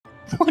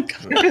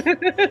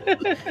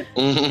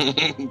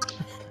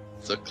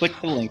So click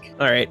the link.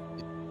 All right.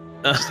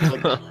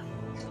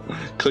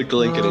 Click the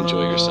link and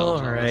enjoy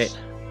yourself. All right.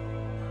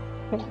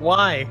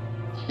 Why?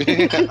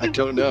 I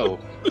don't know,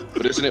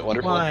 but isn't it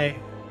wonderful? Why?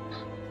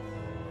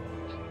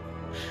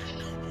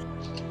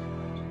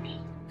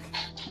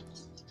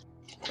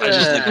 I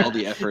just think all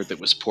the effort that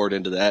was poured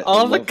into that.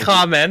 All the love it.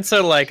 comments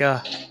are like,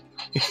 of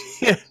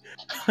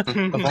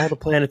all the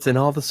planets in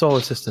all the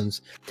solar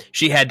systems,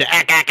 she had to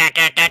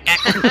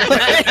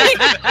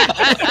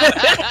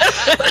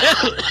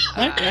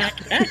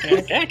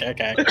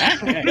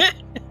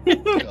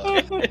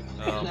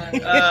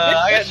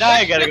Now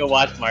I gotta go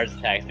watch Mars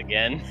Attacks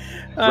again.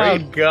 Oh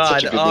Great. God!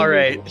 Such a good All movie.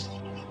 right.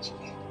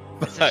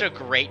 It's such a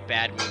great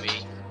bad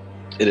movie.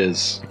 It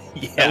is.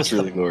 Yeah. That was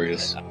really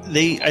glorious.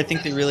 I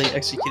think they really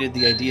executed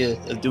the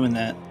idea of doing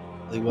that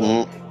really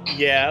well.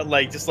 Yeah,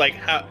 like just like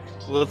how.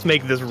 Let's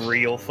make this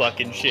real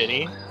fucking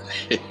shitty.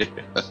 Wait,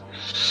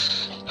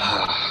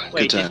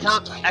 Good did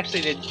times. Tom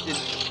actually did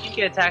he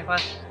get attacked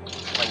last?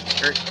 Like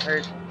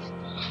hurt?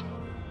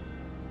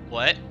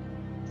 What?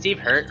 Steve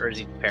hurt or is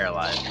he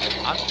paralyzed?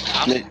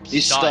 I'm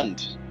He's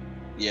stunned.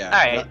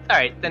 Yeah. All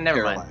right, then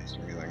never mind. paralyzed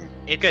or anything.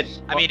 It's Good.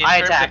 I mean, in Well, I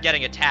terms of attacked.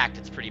 getting attacked,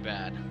 it's pretty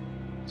bad.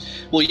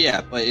 Well,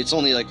 yeah, but it's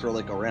only like for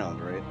like a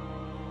round, right?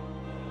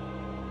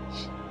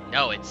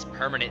 No, it's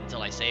permanent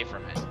until I save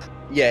from it.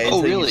 Yeah. Oh,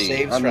 until you really?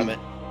 saves I'm- from it.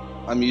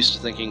 I'm used to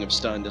thinking of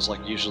stunned as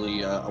like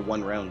usually a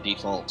one-round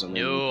default, and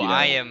then, No, you know,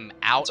 I am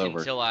out it's over.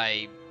 until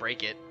I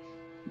break it.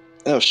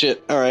 Oh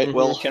shit! All right,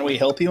 well, Can we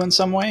help you in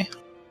some way?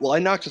 I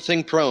knocked the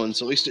thing prone,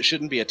 so at least it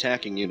shouldn't be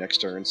attacking you next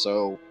turn.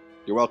 So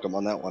you're welcome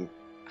on that one.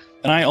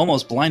 And I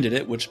almost blinded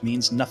it, which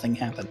means nothing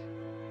happened.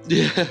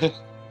 Yeah.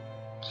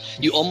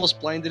 You almost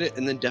blinded it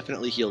and then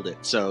definitely healed it.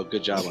 So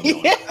good job on that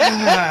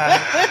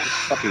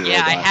one. Fucking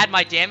Yeah, I robot. had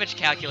my damage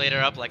calculator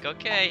up, like,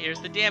 okay, here's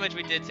the damage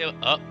we did to.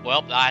 Oh,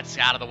 well, that's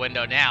out of the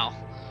window now.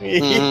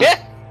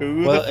 Yeah.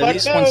 Who Well, the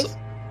fuck knows?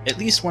 at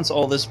least once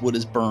all this wood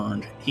is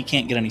burned, he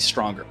can't get any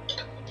stronger.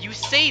 You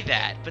say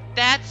that, but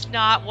that's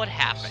not what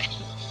happened.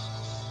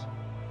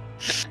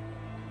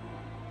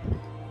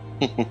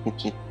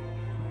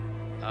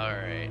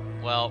 Alright,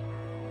 well,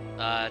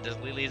 does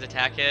Lily's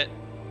attack hit?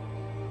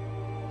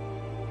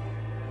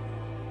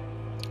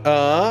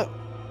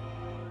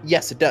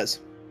 Yes, it does.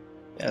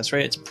 Yeah, that's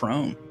right. It's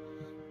prone.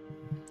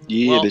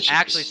 Yeah, Well, bitches.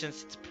 actually,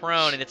 since it's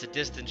prone and it's a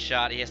distance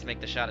shot, he has to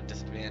make the shot at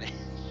disadvantage.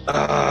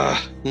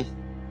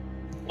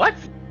 What?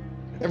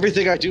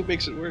 Everything I do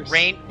makes it worse.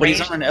 But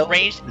he's on an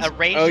elevator. A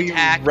ranged Oh, you're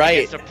attack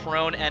right. against a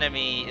prone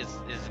enemy is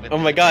with Oh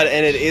my god,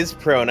 and it disadvantage. is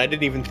prone. I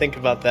didn't even think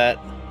about that.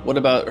 What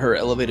about her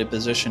elevated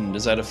position?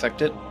 Does that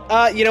affect it?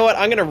 You know what?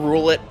 I'm gonna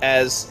rule it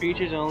as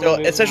Creatures only. so,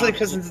 move especially now.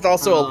 because it's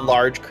also a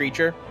large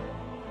creature.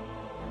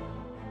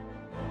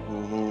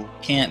 Mhm.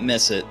 Can't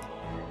miss it.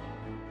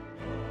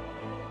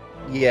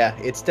 Yeah,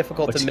 it's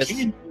difficult But to you miss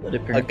can, a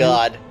apparently.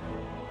 god.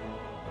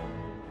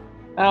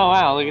 Oh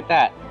wow, look at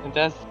that. It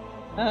does.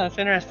 Oh, that's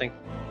interesting.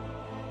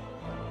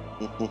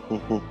 So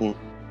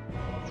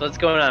what's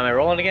going on? Am I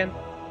rolling again?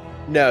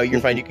 No, you're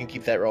fine. You can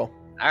keep that roll.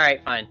 All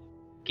right, fine.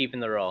 Keeping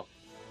the roll.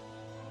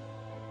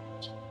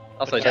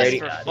 Also, Just Alrighty.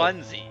 for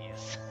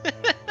funsies.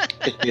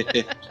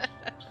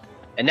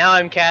 and now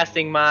I'm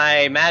casting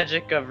my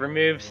magic of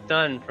remove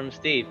stun from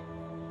Steve.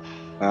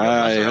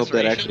 I hope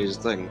that Restoration? actually is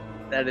a thing.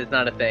 That is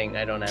not a thing.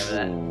 I don't have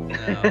that.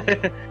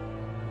 Ooh. No.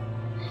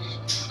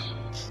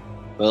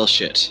 Well,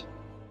 shit.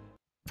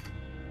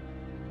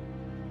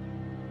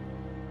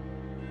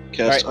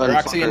 All right, Cast Unfucker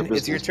Roxanne,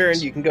 it's your turn.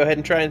 Business. You can go ahead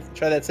and try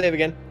that save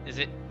again. Is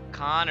it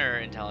con or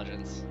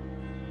intelligence?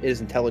 It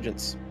is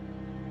intelligence.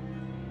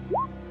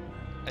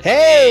 I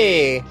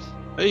Hey,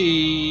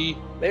 Hey.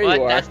 there But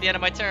you are. that's the end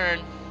of my turn,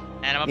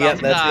 and I'm Yeah, about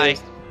to die.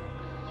 yours.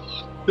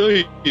 No,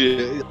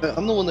 yeah,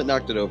 I'm the one that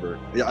knocked it over.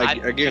 Yeah, I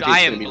guarantee Dude, it's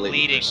I gonna am be late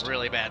bleeding first.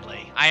 really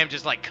badly. I am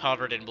just like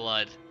covered in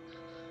blood.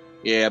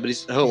 Yeah, but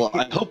he's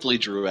hopefully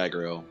drew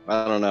aggro.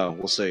 I don't know.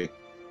 We'll see.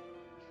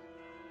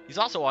 He's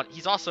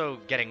also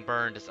getting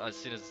burned as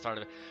soon as the start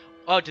of it.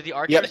 Oh, did the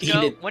archers Yep, he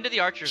go? did- When did the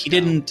archers He go?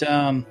 didn't.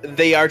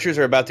 The archers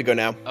are about to go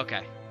now.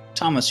 Okay.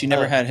 Thomas, you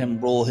never Oh. had him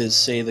roll his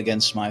save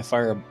against my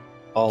fireball.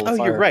 Oh,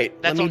 fire. you're right.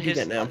 That's Let on me do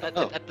his that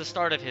now. at the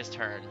start of his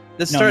turn.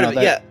 The No, start no, of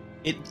it, yeah.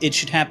 that- It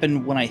should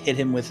happen when I hit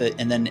him with it,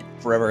 and then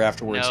forever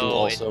afterwards he'll No,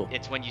 also.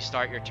 it's when you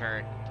start your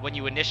turn. When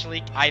you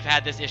initially, I've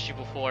had this issue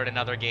before in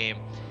another game.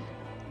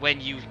 When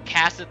you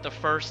cast it the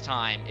first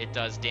time, it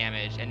does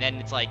damage, and then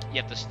it's like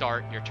you have to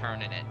start your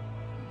turn in it.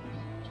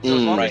 So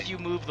as long right. as you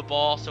move the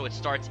ball so it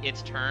starts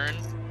its turn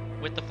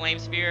with the flame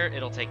spear,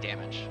 it'll take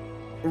damage.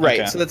 Right.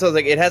 Okay. So that sounds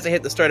like it has to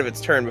hit the start of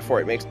its turn before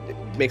it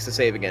makes a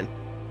save again.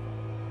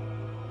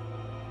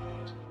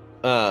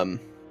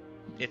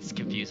 It's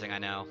confusing, I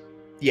know.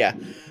 Yeah.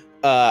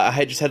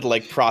 I just had to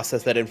like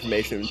process that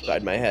information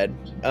inside my head.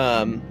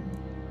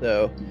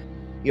 So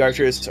the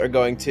archers are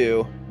going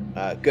to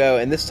go,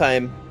 and this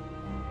time,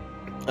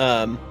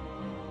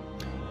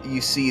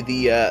 you see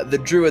the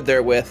druid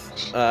there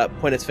with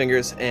point its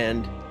fingers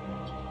and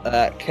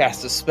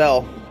cast a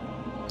spell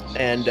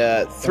and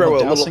throw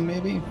a Dousing,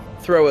 little maybe.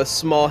 throw a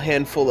small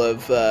handful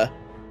of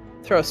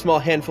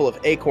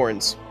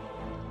acorns.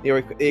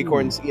 The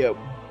acorns,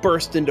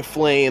 burst into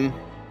flame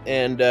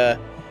and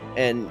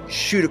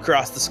shoot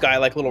across the sky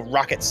like little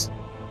rockets,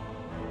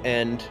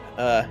 and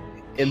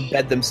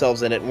embed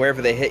themselves in it. And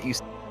wherever they hit, you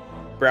see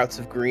sprouts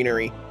of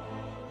greenery.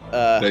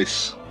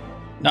 Nice.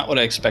 Not what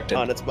I expected.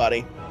 On its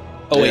body.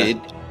 Oh wait,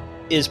 it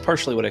is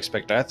partially what I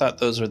expected. I thought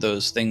those are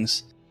those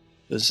things,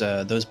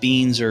 those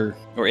beans or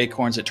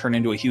acorns that turn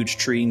into a huge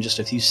tree in just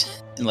in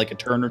like a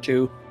turn or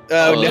two.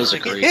 Oh, no. Those are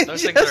great.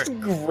 Those things Just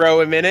grow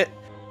a minute.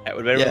 That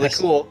would have been really Yes.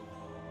 cool.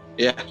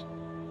 Yeah.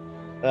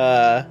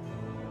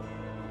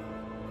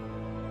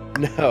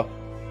 No.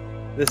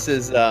 This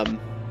is not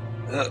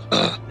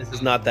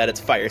that, it's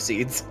fire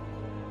seeds.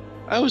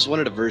 I always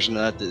wanted a version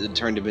of that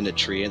turned them into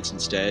tree ants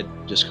instead.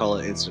 Just call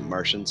it Instant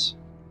Martians.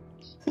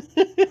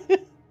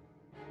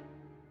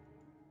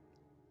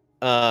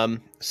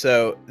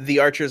 So the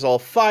archers all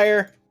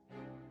fire,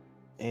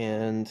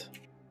 and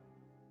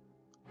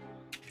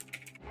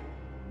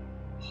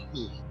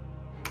you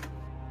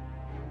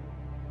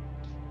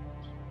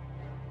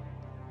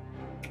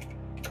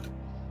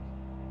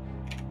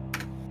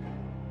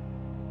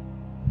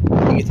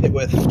get hit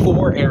with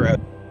 4 arrows.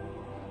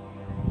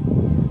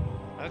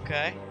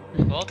 Okay.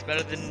 Well, it's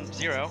better than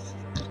 0.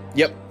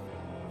 Yep.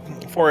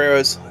 4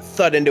 arrows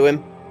thud into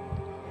him,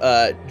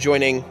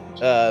 joining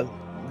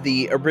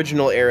the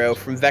original arrow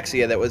from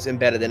Vexia that was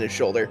embedded in his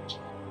shoulder.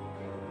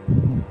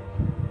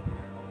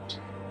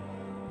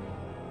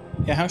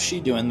 Yeah, how's she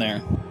doing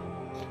there?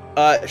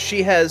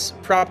 She has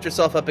propped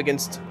herself up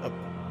against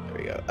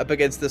up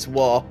against this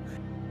wall,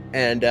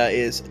 and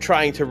is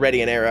trying to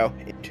ready an arrow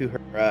into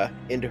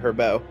her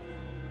bow.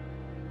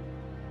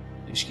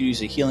 She could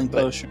use a healing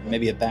potion, or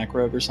maybe a back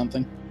rub or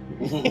something.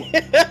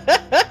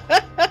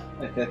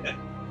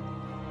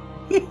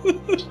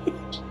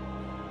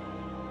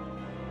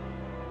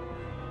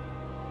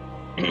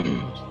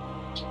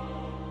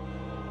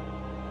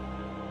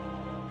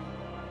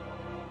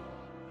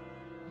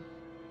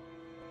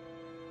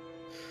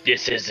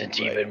 This isn't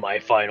even my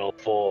final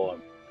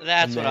form.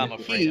 That's And what I'm then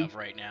afraid he- of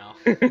right now.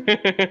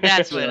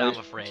 That's what I'm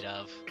afraid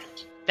of.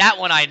 That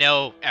one I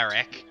know,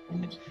 Eric.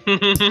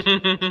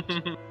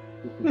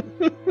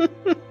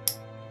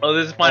 Oh,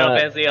 this is Final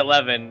Fantasy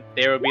 11.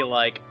 There would be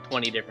like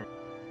 20 different.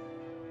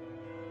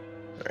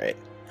 Right.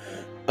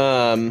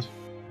 Oh,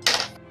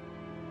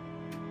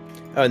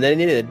 and then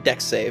you needed a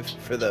dex save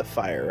for the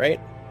fire, right?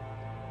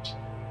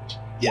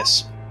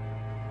 Yes.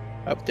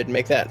 Oh, didn't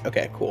make that.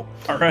 Okay, cool.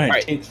 All right.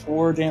 Alright. Take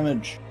 4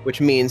 damage. Which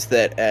means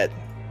that at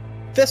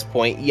this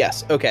point,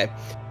 yes. Okay.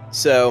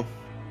 So,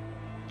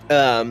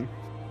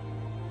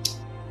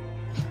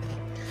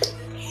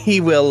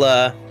 he will,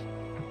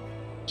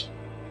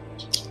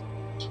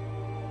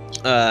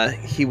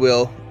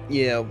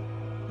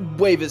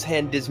 wave his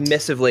hand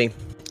dismissively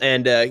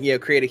and,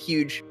 create a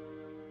huge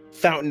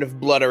fountain of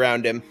blood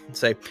around him and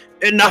say,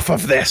 "Enough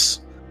of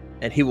this!"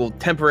 And he will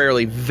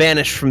temporarily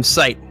vanish from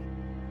sight.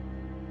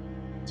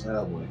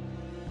 Oh boy.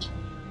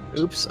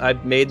 Oops, I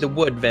made the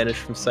wood vanish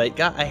from sight.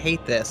 God, I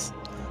hate this.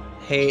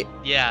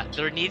 Yeah,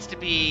 there needs to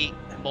be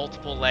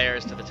multiple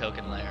layers to the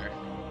token layer.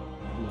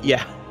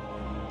 Yeah.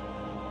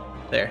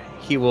 There.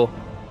 He will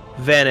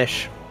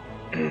vanish.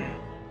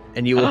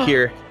 And you will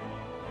hear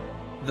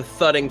the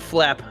thudding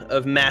flap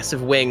of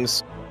massive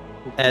wings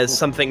as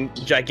something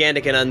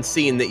gigantic and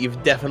unseen that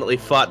you've definitely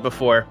fought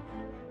before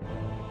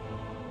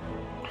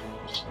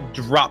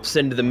drops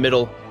into the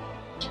middle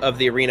of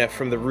the arena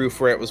from the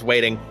roof where it was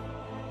waiting.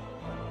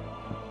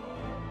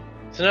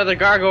 It's another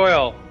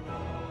gargoyle.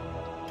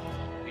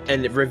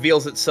 And it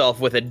reveals itself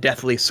with a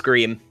deathly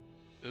scream.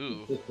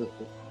 Ooh.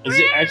 Is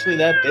it actually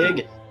that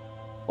big?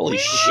 Holy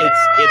shit.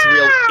 It's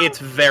real. It's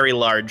very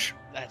large.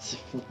 That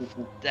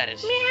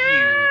is huge.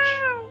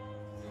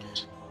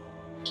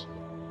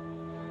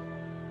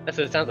 That's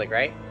what it sounds like,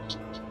 right?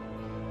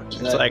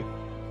 It's like,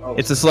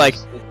 it's just like,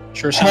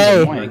 Sure sounds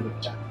Hey. annoying.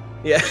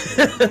 yeah.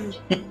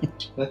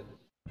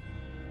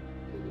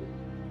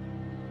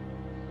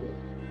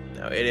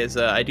 No, it is.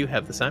 I do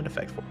have the sound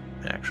effect for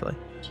it, actually.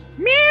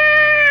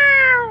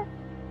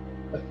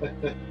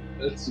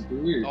 That's super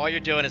weird. All you're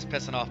doing is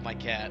pissing off my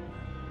cat.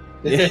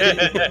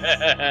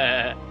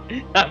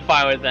 I'm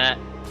fine with that.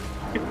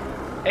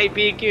 Hey,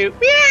 PQ.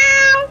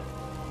 Meow!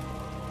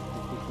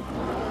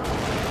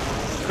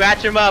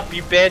 Scratch him up,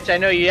 you bitch. I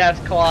know you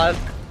have claws.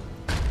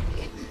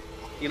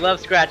 You love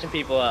scratching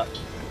people up.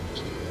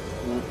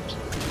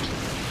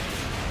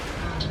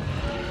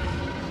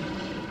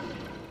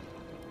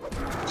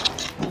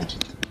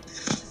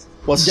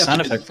 What's the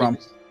sound effect from?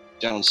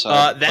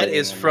 Downside. That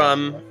is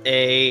from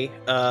a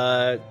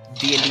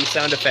D&D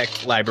sound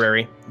effect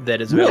library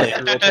that is available Really?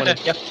 through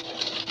Roll20. Yep,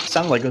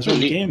 Sounded like it was from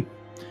the game.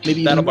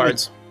 Maybe Battle even more.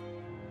 Bards.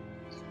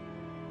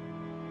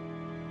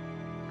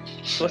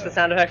 What's the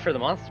sound effect for the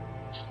monster?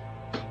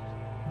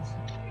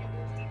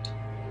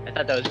 I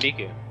thought that was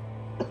Biku.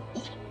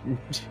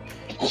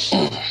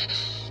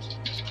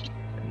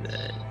 And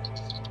then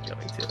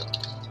going to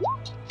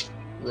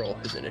roll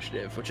his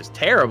initiative, which is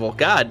terrible.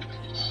 God.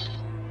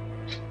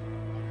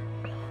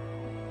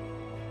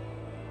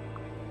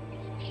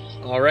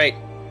 All right.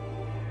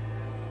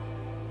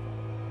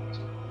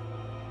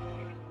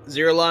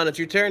 Zeralon, it's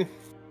your turn.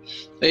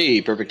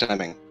 Hey, perfect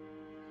timing.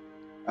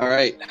 All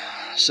right.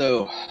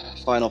 So,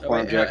 final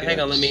form jacket. Hang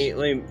on, let me.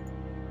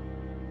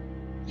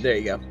 There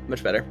you go.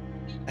 Much better.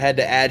 I had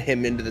to add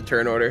him into the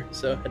turn order,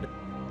 so I had to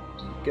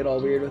get all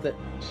weird with it.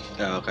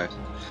 Oh, okay.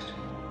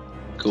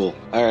 Cool.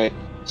 All right.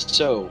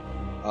 So,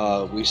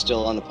 we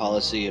still on the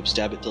policy of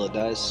stab it till it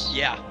dies?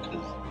 Yeah.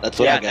 'Cause that's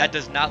what I Yeah, got. that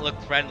does not look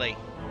friendly.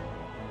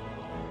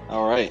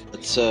 All right.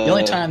 Let's. The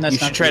only time that's you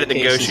should not try the to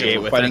case is if negotiate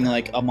we're with fighting it.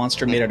 like a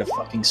monster made out of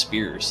fucking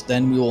spears.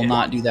 Then we will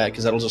not do that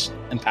because that'll just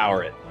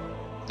empower it.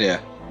 Yeah.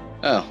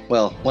 Oh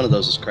well, one of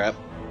those is crap,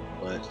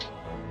 but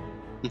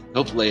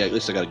hopefully at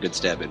least I got a good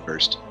stab in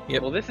first.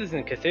 Yep. Well, this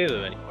isn't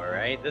Cthulhu anymore,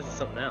 right? This is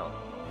something else.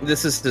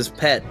 This is his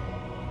pet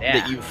Yeah.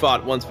 that you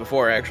fought once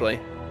before, actually.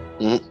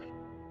 Mhm.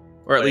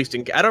 Or at Wait. least,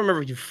 I don't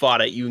remember if you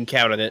fought it. You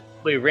encountered it.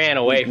 We ran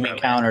away We from it.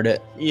 encountered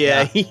it.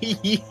 Yeah,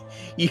 you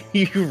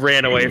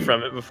ran away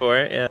from it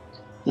before. Yeah.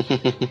 So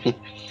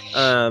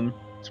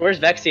where's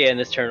Vexia in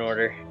this turn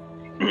order?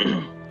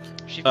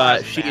 She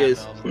buys she mad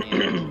is- elves in the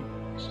end.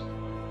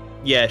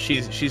 Yeah,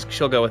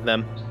 she'll go with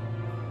them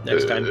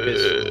next time. Not do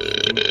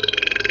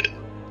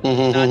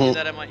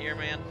that in my ear,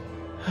 man.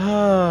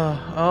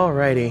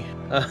 Alrighty.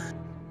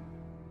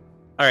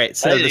 All right.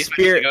 So I didn't the expect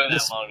it spear, to go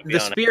that long, to be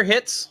honest. spear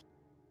hits.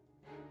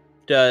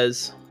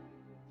 Does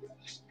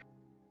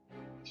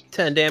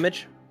 10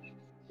 damage.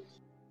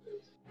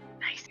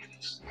 Nice.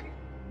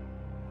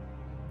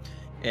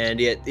 And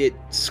it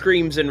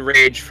screams in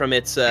rage from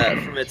its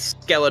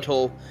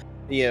skeletal,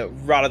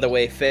 rot of the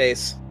way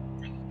face.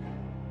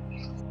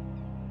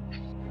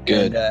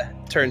 Good.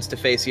 And turns to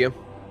face you.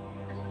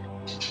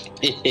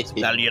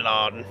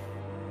 Valialon.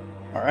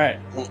 All right.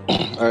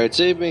 All right,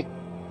 save me.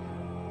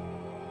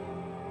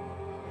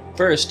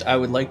 First, I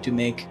would like to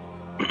make,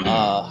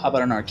 how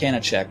about an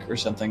Arcana check or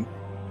something,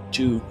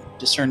 to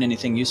discern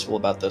anything useful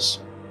about this.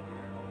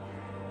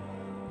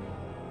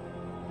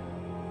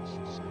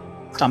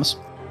 Thomas,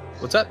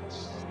 What's up?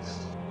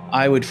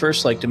 I would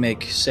first like to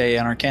make, say,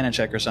 an Arcana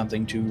check or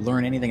something to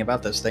learn anything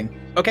about this thing.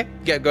 Okay,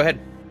 yeah, go ahead.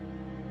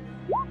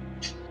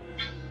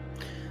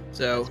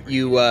 So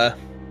you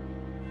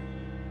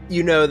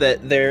know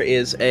that there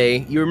is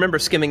you remember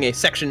skimming a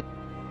section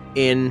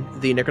in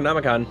the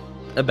Necronomicon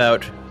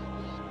about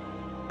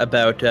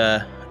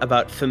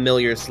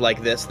familiars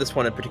like this. This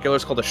one in particular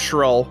is called a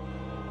Shrull,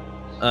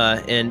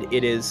 and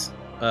it is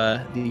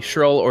the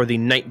Shrull or the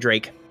Night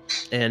Drake,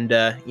 and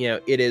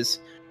it is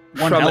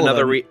One from hell of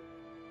another. a-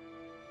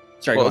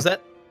 Sorry, What go was on.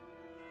 that?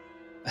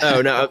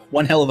 Oh no.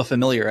 One hell of a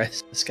familiar, I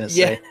was going to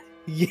Yeah.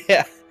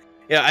 say.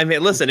 Yeah. I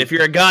mean, listen, if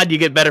you're a god, you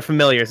get better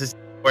familiars. This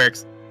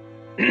works.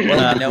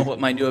 Well, I know what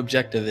my new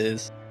objective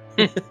is.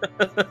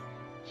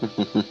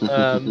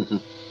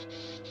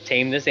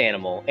 Tame this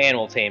animal.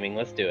 Animal taming.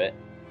 Let's do it.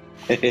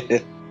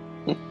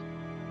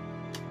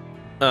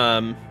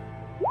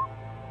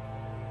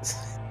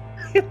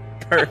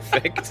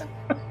 Perfect.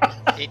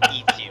 It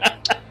eats you.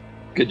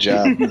 Good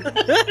job.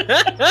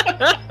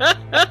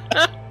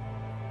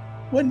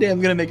 One day I'm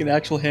going to make an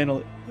actual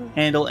handle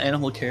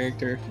animal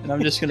character, and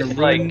I'm just going to It's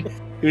ruin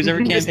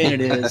whoever campaign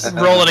it is.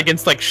 Roll it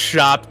against like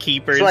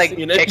shopkeepers. It's like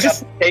you know,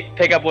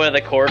 pick up one of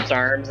the corpse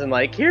arms and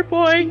like, here,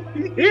 boy,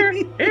 here.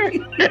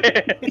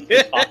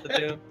 Toss it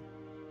to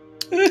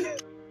him.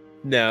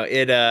 No,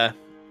 it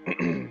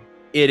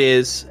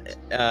is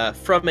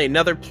from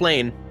another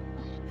plane.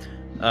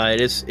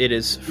 It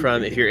is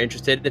from, if you're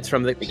interested, it's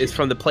from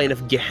the plane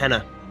of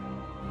Gehenna,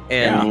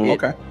 and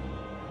okay.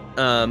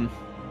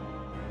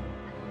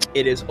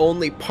 it is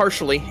only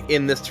partially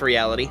in this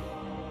reality,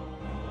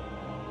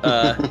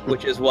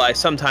 which is why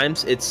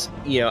sometimes it's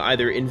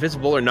either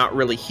invisible or not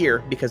really here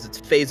because it's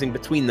phasing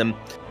between them.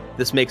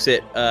 This makes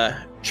it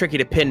tricky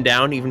to pin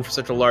down even for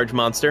such a large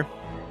monster.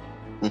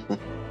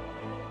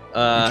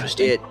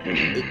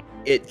 Interesting.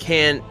 It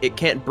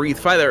can't breathe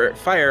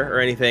fire or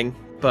anything,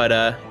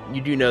 but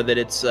you do know that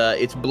its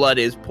blood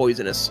is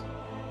poisonous,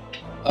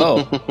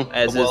 Oh,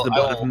 as Well, is the I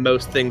blood of will-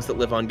 most things that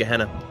live on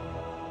Gehenna.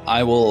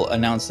 I will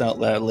announce that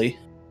loudly.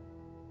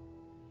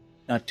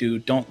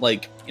 Don't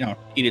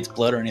eat its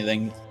blood or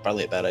anything.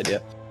 Probably a bad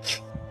idea.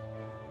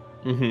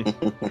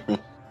 Mm-hmm.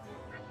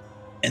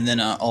 And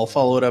then I'll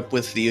follow it up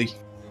with the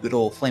good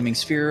old flaming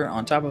sphere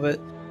on top of it,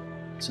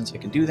 since I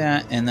can do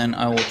that. And then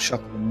I will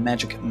chuck the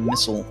magic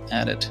missile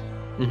at it.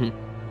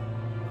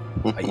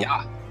 Mm-hmm.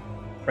 Yeah,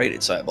 right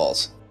its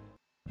eyeballs.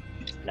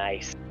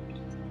 Nice.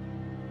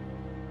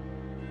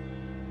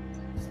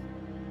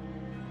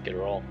 Good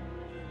roll.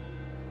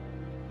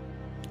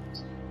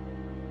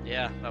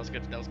 Yeah, that was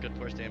good. That was good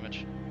force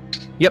damage.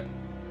 Yep.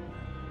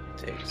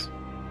 Takes.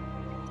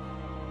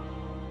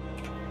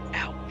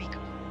 Ow, Biku.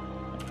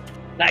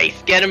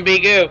 Nice. Get him,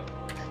 Bigu.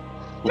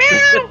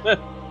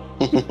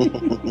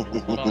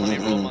 Hold on, let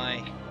me roll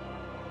my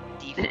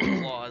default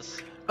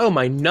claws. Oh,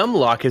 my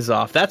numlock is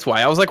off. That's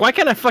why. I was like, why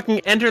can't I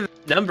fucking enter the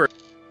number?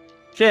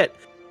 Shit.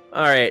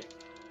 All right.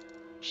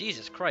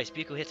 Jesus Christ,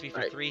 Biku hits me for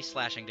Right. 3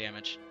 slashing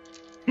damage.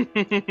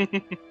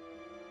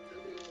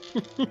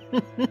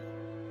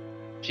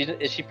 She's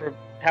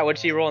How would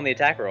she roll in the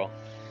attack roll?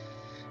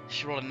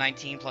 She rolled a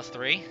 19 plus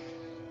 3.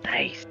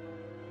 Nice.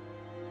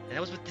 And that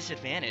was with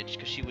disadvantage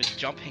because she was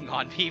jumping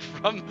on me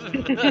from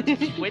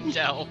the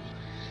window.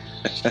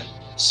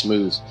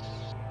 Smooth.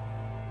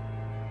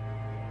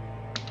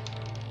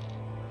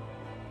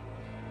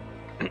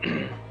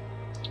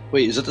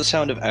 Wait, is that the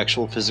sound of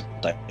actual physical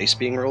dice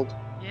being rolled?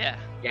 Yeah.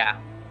 Yeah.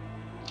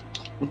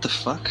 What the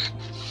fuck?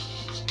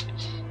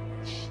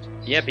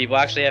 Yeah, people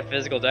actually have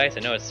physical dice.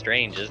 I know it's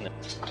strange, isn't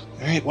it?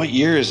 Alright, what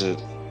year is it?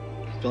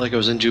 I feel like I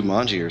was in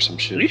Jumanji or some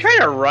shit. Are you trying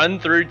to run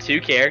through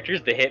 2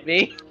 characters to hit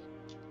me?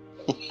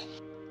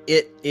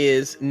 It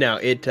is no.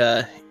 It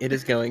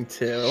is going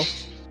to.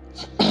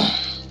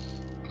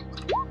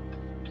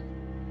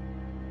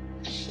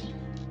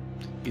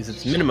 Use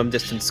its minimum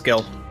distance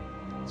skill.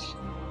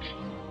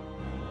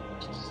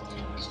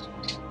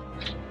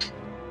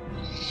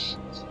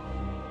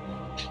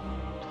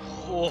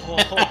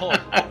 Oh,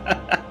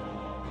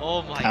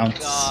 oh my Counts.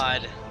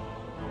 god.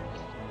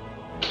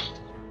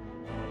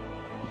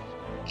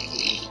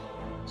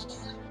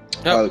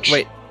 Oh, Ouch.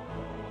 wait.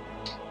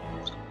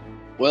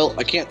 Well,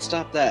 I can't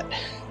stop that.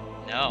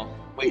 No.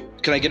 Wait,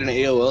 can I get an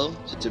AOO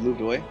since it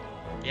moved away?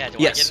 Yeah, do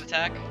Yes. I get an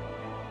attack?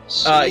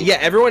 Sweet. Yeah,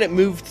 everyone it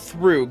moved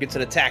through gets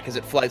an attack as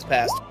it flies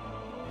past.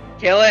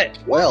 Kill it!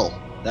 Well,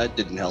 that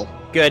didn't help.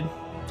 Good.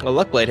 A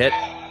luck blade hit.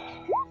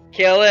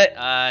 Kill it!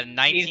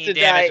 19 to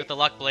damage die. with the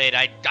luck blade.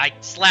 I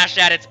slashed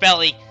at its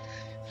belly.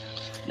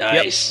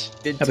 Nice.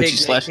 Did How about you take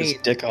slash his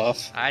 19. dick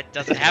off? It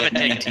doesn't have a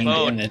dick, it's 19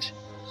 bone. damage.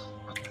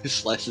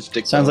 Slice his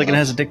dick. Sounds like it off.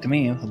 has a dick to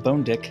me, a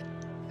bone dick.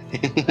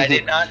 I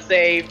did not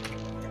say.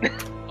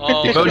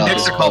 Oh, Bone Bone No.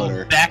 dicks are called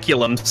Boner.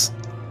 baculums.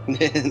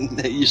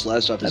 You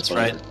slashed off his That's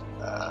right.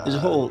 boner. There's a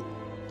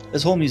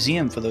whole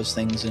museum for those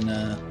things in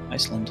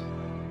Iceland.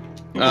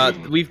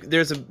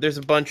 There's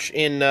a bunch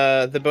in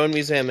the Bone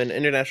Museum in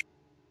International.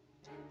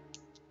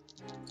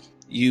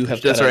 You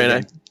have That's got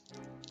right.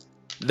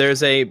 a-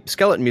 There's a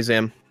skeleton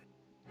museum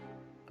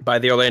by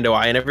the Orlando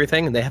Eye and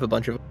everything, and they have a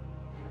bunch of.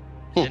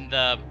 in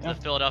the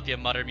Philadelphia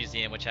Mutter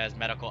Museum, which has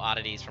medical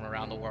oddities from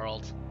around the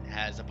world,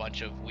 has a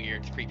bunch of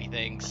weird, creepy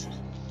things.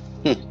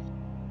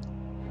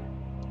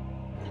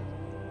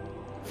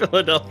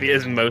 Philadelphia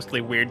is mostly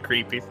weird,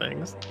 creepy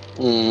things.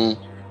 Mm,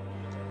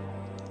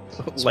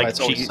 That's why like it's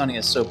always cheese. sunny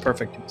is so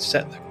perfect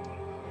set there.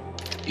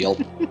 yelp.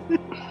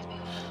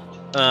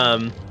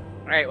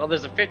 Alright, well,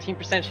 there's a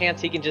 15%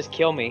 chance he can just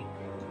kill me.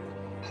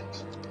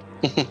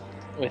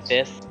 With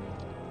this.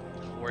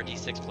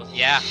 4d6 plus.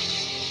 Yeah.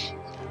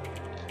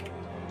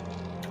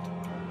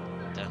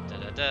 Da, da,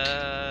 da,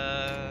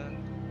 da.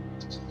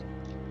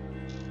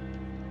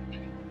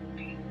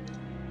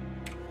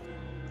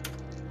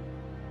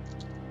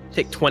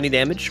 Take 20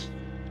 damage.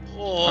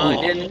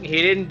 Oh,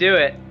 he didn't do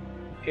it.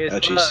 He was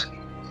Ouchies. close.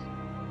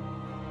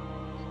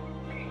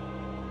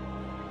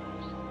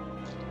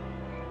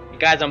 You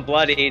guys, I'm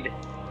bloodied.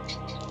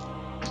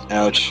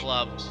 Ouch.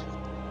 Club.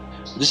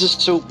 This is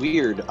so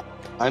weird.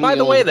 By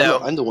the way, though-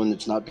 I'm the one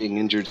that's not being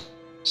injured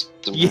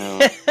somehow.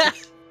 Yeah.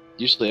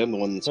 Usually I'm the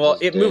one that's Well,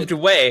 supposed it to moved dead.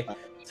 away,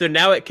 so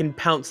now it can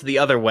pounce the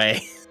other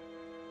way.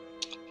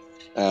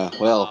 Well,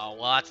 Oh,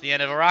 well, that's the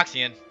end of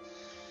Eroxian.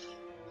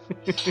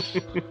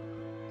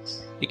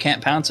 You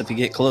can't pounce if you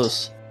get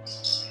close.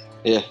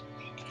 yeah.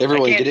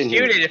 Everyone I can't get in shoot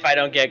here. it if I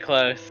don't get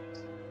close.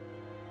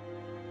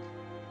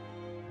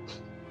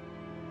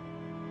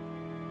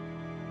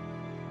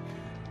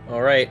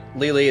 All right,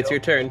 Lily, it's your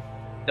turn.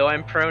 Though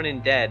I'm prone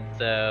and dead,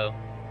 so.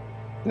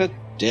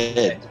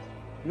 Dead.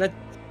 That-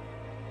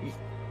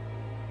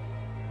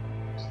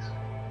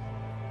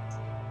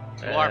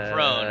 You are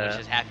prone, which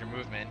is half your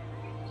movement.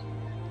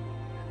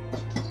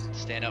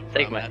 Stand up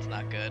Take from, my- that's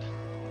not good.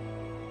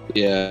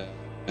 Yeah.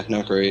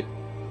 Not great.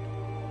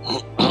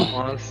 Well,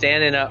 I'm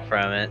standing up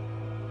from it.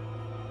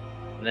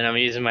 And then I'm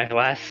using my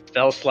last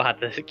spell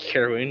slot to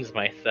cure wounds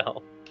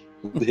myself.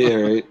 Yeah,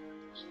 right.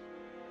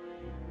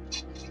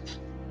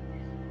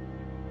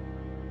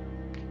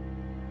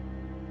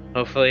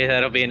 Hopefully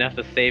that'll be enough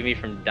to save me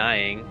from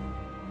dying.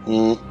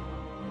 Mm.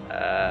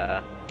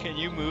 Can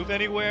you move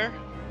anywhere?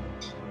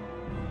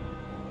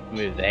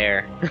 Move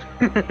there.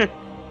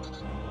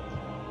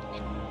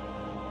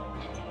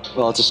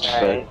 Well, it's just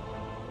Alright.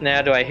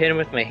 Now, do I hit him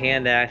with my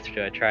hand axe or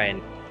do I try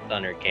and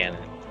thunder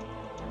cannon?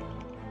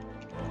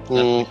 That's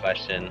the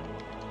question.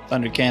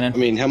 Thunder cannon. I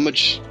mean, how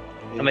much?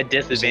 I'm at How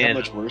disadvantage.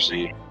 much worse are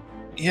you?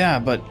 Yeah,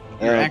 but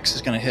your axe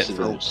is gonna hit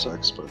Disadvantage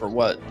sucks, but for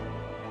what?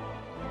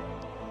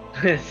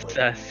 It's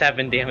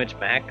 7 damage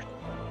max.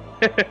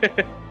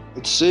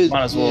 it's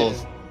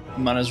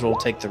Might as well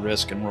take the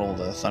risk and roll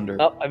the thunder.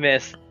 Oh, I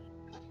missed.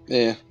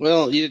 Yeah.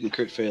 Well, you didn't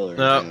crit fail or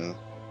No. anything,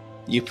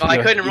 You, Oh, I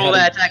couldn't you roll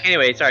had that attack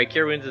anyway. Sorry,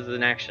 cure wounds is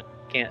an action.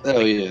 Can't. Oh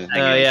yeah.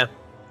 Oh yeah.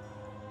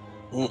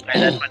 Alright,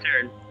 that's my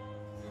turn.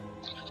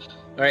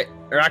 All right,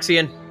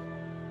 Eroxian.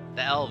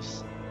 The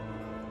elves.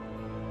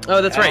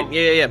 Oh, that's Ow. right.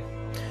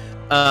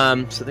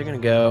 Yeah. So they're gonna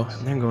go.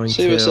 They're going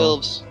Save to.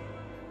 ourselves.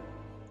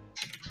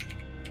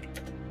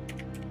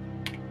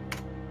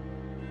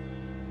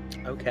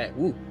 Okay.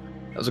 Ooh,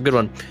 that was a good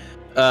one.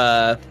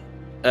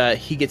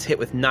 he gets hit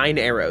with 9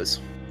 arrows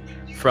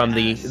from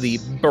the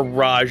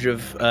barrage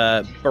of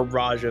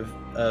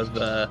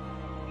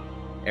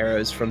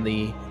arrows from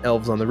the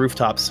elves on the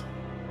rooftops.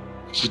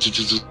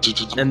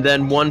 And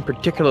then one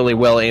particularly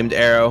well-aimed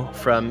arrow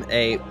from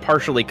a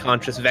partially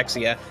conscious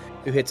Vexia,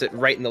 who hits it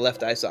right in the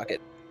left eye socket.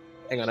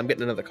 Hang on, I'm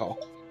getting another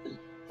call.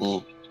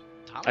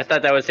 I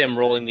thought that was him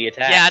rolling the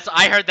attack. Yeah,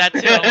 I heard that too.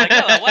 I'm like,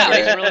 oh wow,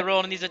 he's really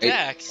rolling these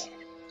attacks.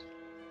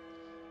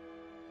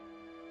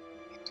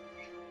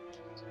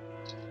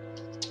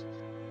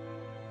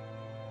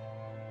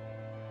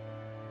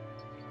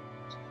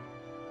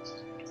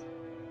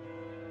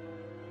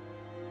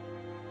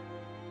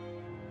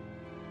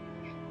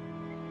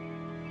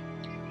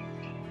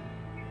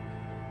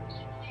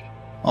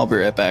 I'll be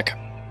right back.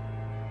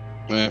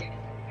 Yeah.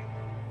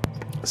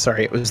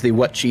 Sorry, it was the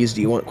what cheese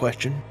do you want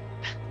question.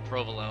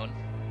 Provolone.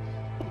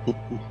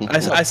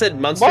 I said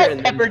Munster What?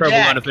 and then Pepper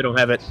provolone Jack. if they don't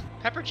have it.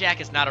 Pepper Jack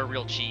is not a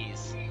real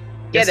cheese.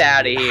 Get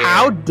out of here.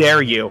 How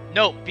dare you?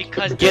 No,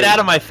 because Get out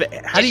of my face.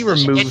 How do you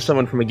remove It's-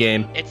 someone from a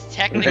game? it's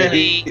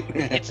technically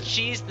it's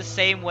cheese the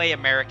same way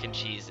American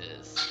cheese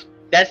is.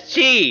 That's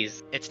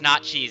cheese. It's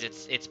not cheese.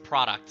 It's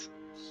product.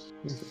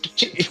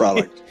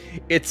 Product.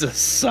 It's a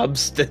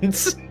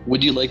substance.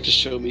 Would you like to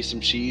show me some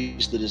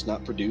cheese that is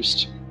not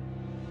produced?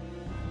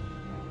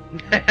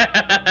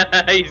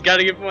 He's got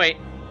a good point.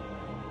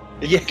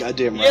 Yeah.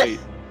 Goddamn Yeah. right.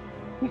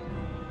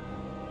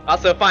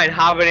 Also, fine,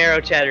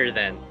 habanero cheddar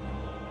then.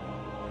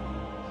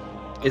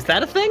 Is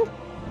that a thing?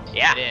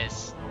 Yeah. It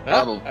is.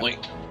 Probably.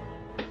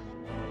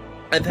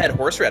 I've had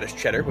horseradish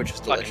cheddar, which is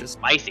Fucking delicious.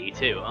 spicy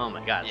too. Oh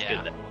my god, it's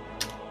Yeah. good.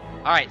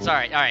 All right,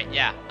 sorry. All right,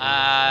 yeah.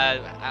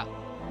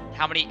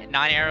 How many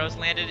 9 arrows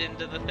landed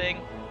into the thing?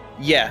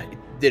 Yeah, it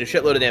did a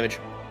shitload of damage.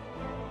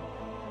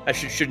 I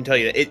shouldn't tell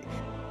you that.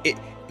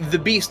 The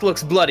beast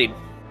looks bloodied.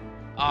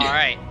 All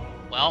right.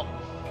 Well,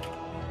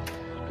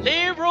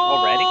 Leroy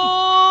Already?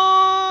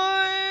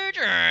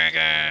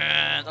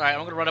 Jenkins. All right,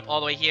 I'm gonna run up all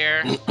the way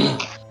here, and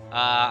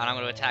I'm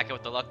gonna attack it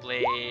with the luck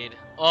blade.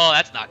 Oh,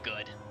 that's not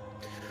good.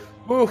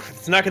 Ooh,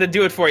 it's not gonna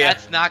do it for you.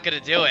 That's not gonna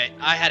do it.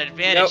 I had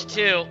advantage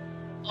too.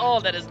 Oh,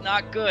 that is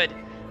not good.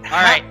 All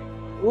right.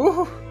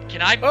 Ooh.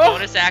 Can I Oh.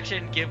 bonus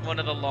action give one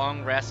of the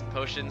long rest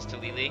potions to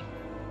Lily?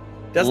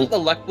 Doesn't the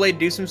luck blade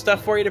do some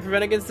stuff for you to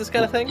prevent against this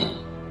kind of thing?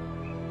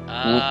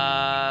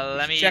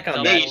 Let me Check on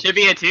double- Yeah, you should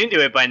be attuned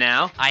to it by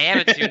now. I am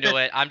attuned to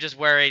it. I'm just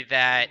worried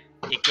that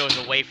it goes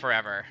away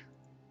forever.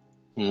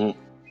 Mhm.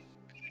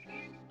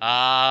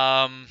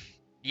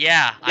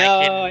 Yeah,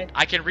 No,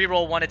 I can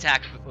reroll one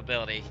attack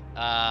ability.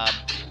 I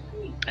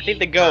think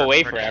the go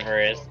away per day. forever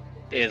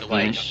is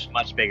like a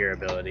much bigger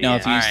ability. No,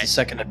 if you use Alright. the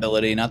second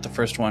ability, not the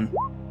first one.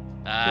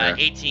 Yeah.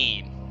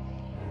 18.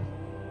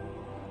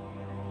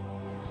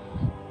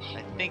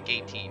 I think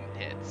 18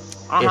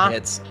 hits. Uh-huh. It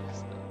hits.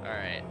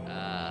 Alright,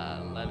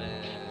 11,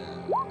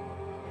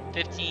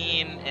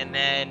 15, and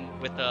then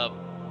with a...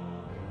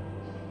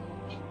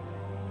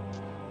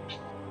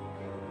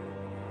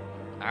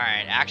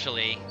 Alright,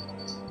 actually...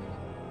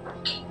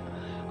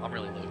 I'm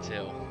really low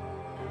too.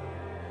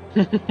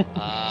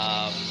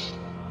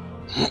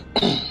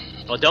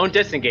 Well, don't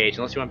disengage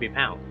unless you want to be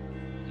pound.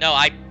 No,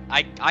 I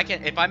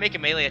can... If I make a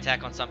melee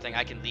attack on something,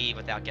 I can leave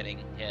without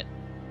getting hit.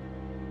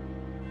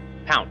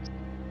 Pound.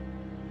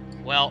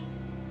 Well,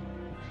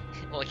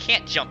 it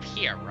can't jump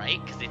here, right?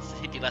 Because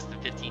it'd be less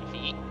than 15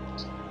 feet.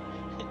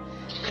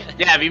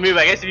 Yeah, if you move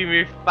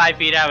 5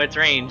 feet out of its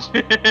range.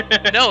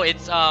 No, it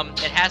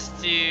has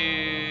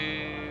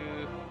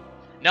to...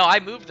 No, I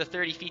moved the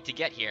 30 feet to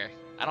get here.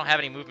 I don't have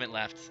any movement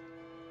left.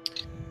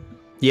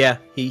 Yeah,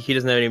 he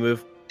doesn't have any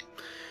move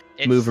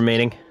It's,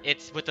 remaining.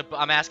 It's with the...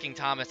 I'm asking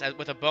Thomas,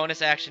 with a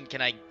bonus action,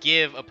 can I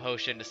give a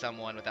potion to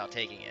someone without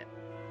taking it?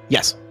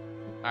 Yes.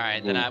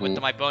 Alright, then with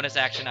my bonus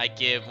action, I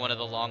give one of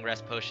the long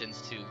rest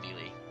potions to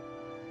Lily.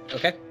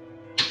 Okay.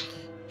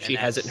 She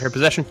And has it in her that's-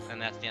 possession.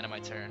 And that's the end of my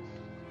turn.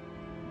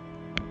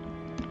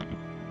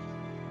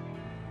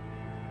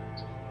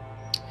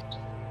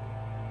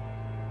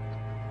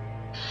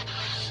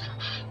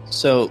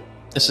 So,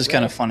 this is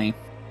kind of funny.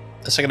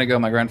 A second ago,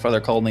 my grandfather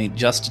called me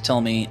just to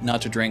tell me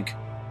not to drink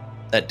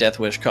that Death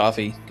Wish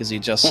coffee because he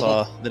just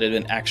saw that it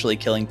had been actually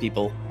killing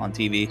people on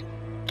TV.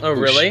 Oh,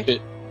 really?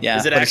 Shit. Yeah,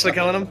 Is it but it's actually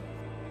not- killing him?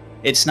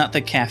 It's not the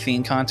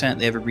caffeine content.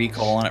 They have a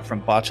recall on it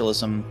from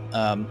botulism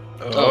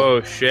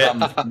Oh, shit.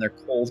 from their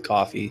cold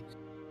coffee.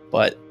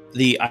 But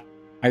the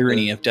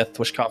irony of Death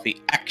Wish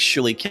coffee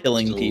actually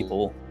killing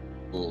people.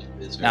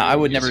 Now, I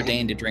would never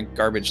deign to drink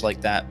garbage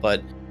like that,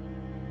 but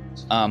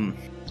on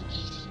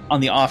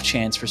the off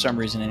chance, for some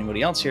reason,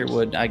 anybody else here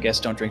would, I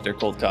guess don't drink their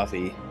cold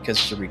coffee because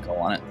there's a recall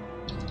on it.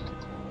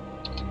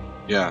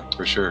 Yeah,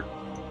 for sure.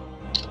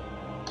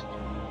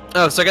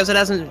 Oh, so I guess it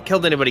hasn't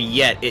killed anybody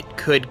yet. It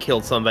could kill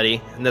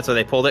somebody, and that's why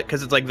they pulled it,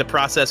 because it's like the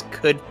process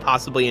could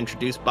possibly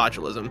introduce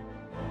botulism.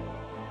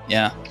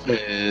 Yeah.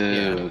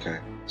 Okay.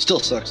 Still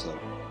sucks though.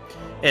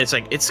 And it's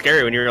like, it's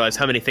scary when you realize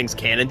how many things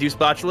can induce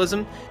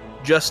botulism.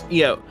 Just,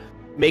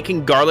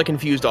 making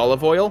garlic-infused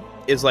olive oil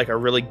is like a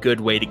really good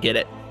way to get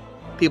it.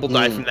 People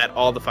die from that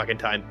all the fucking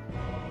time.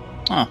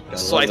 Huh.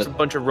 Slice a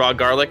bunch of raw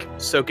garlic,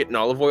 soak it in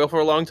olive oil for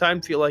a long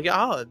time. Feel like,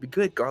 it'd be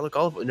good. Garlic,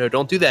 olive oil. No,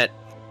 don't do that,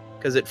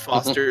 because it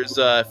fosters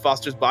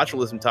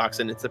botulism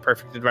toxin. It's the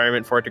perfect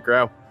environment for it to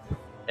grow,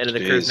 and it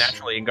occurs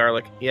naturally in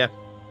garlic. Yeah.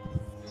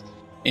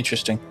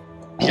 Interesting.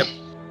 Yep.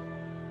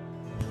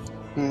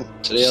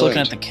 Just looking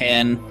at the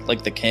can,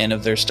 like the can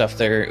of their stuff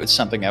there, it's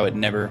something I would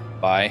never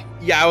buy.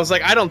 Yeah, I was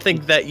like, I don't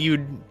think that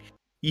you'd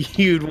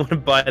want to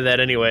buy that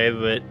anyway,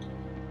 but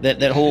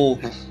that whole,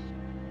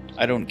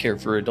 I don't care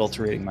for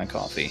adulterating my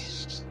coffee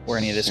or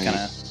any of this kind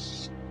of.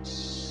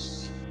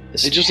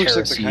 It just looks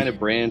like the kind of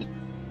brand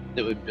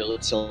that would bill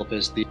itself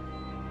as the.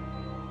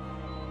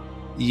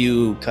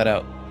 You cut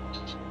out.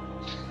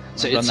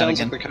 So it sounds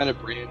like the kind of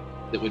brand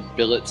that would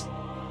bill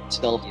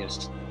itself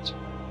as.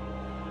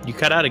 You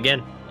cut out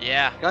again.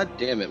 Yeah. God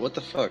damn it! What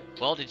the fuck?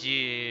 Well, did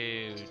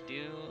you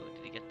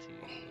get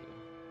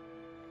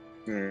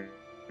to?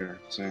 Here,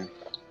 so.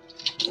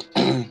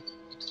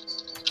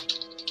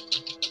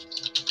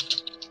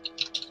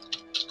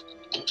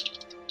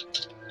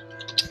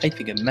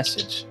 Typing a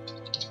message.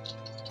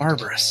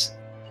 Barbarous.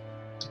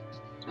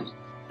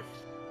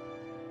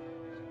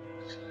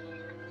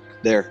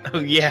 There. Oh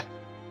yeah.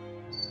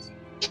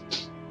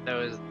 That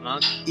was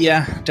Monk.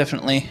 Yeah,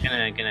 definitely.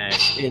 Gonna.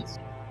 It's.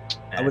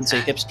 I wouldn't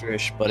say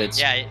hipsterish, but it's.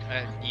 Yeah.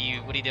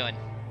 What are you doing?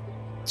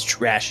 It's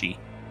trashy.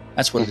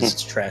 That's what it is.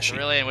 It's trashy.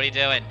 Brilliant. What are you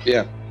doing?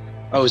 Yeah.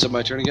 Oh, is it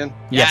my turn again?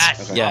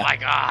 Yes. Okay. Oh my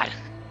god.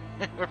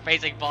 We're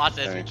facing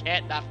bosses. Sorry. We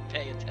can't not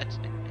pay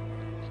attention.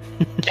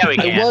 Yeah, we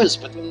I can. was,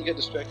 but then we get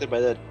distracted by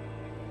that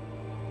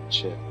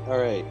shit.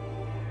 Alright.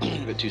 We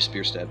got 2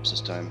 spear stabs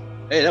this time.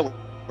 Hey, that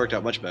worked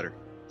out much better.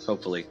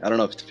 Hopefully. I don't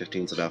know if the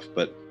 15's enough,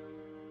 but...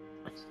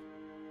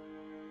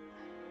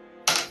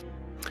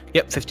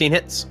 Yep, 15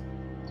 hits.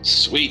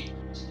 Sweet!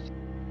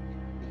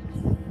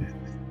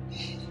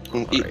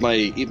 Eat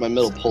my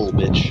middle pole,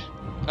 bitch.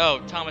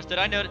 Oh, Thomas, did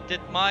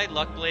my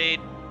luck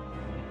blade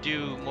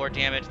do more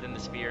damage than the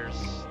spears?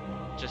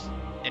 Just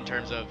in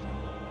terms of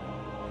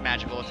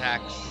magical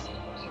attacks?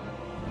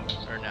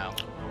 Or no?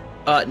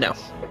 No.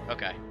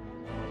 Okay.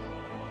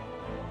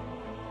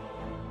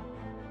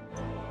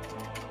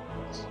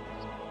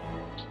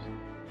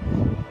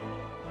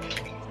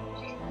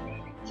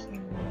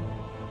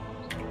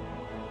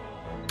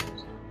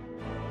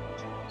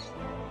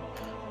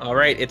 All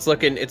right, it's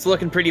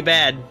looking pretty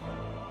bad.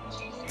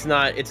 It's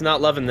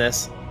not loving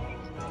this.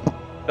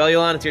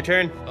 Belulon, it's your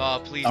turn.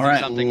 Oh, please All do right.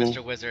 something,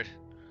 Mr. Wizard.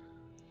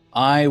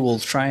 I will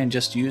try and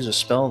just use a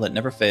spell that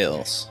never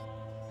fails,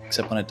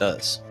 except when it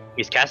does.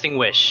 He's casting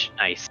Wish.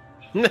 Nice.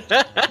 Yep.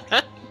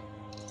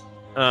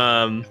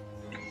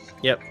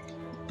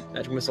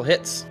 Magic missile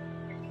hits.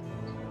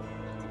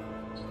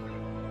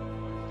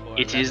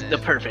 It is the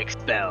perfect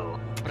spell.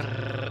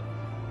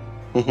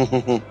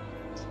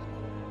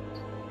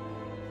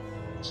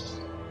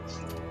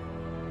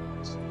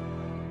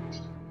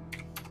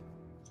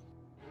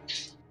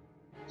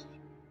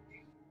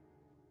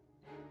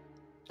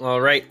 All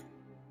right.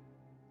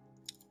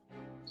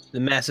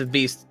 The massive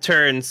beast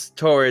turns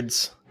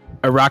towards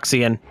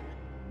Aroxian.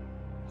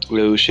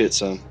 Oh shit,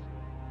 son.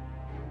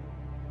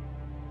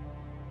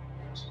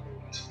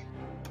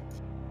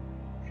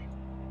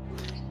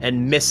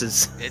 And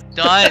misses. It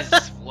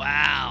does.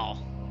 Wow.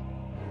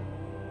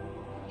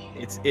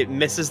 It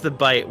misses the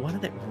bite. What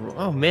did it?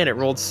 Oh man, it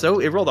rolled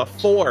a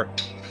 4.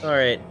 All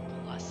right.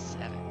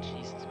 +7.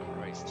 Jesus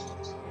Christ.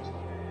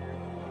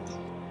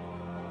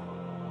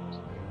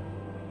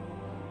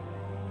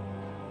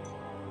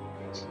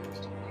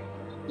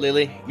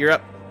 Lily, you're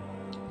up.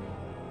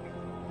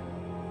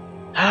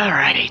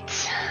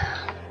 Alright.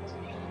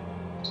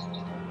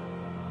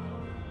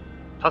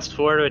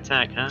 +4 to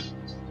attack, huh?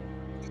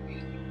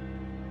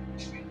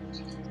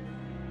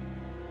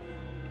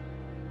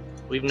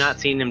 We've not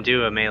seen him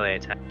do a melee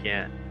attack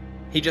yet.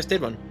 He just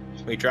did one.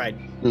 We tried.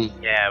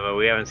 Yeah, but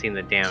we haven't seen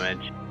the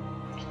damage.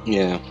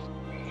 Yeah.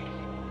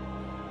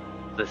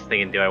 Just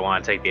thinking, do I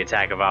want to take the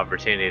attack of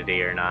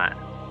opportunity or not?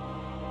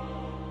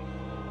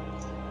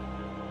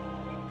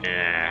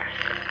 Yeah.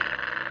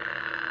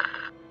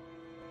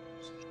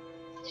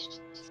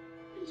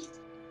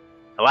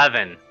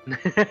 $11.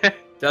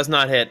 Does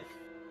not hit.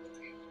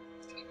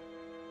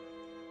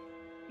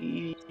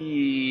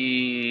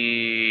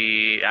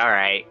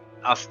 Alright,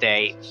 I'll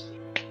stay.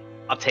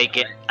 I'll take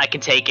it. I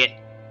can take it.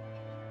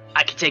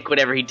 I can take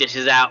whatever he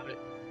dishes out.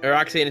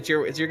 Aroxian, it's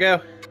your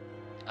go.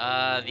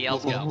 The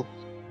elves go.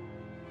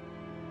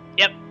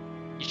 Yep.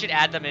 You should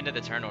add them into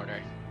the turn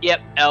order.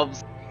 Yep,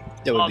 elves.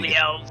 That would All be the good.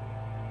 elves.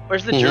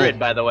 Where's the druid,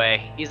 by the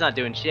way? He's not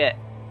doing shit.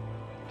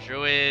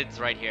 Druid's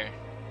right here.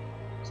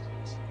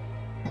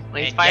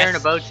 Well, he's And firing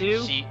yes, a bow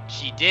too?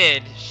 She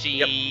did.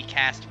 She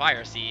cast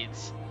fire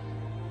seeds.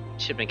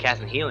 Should've been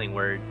casting healing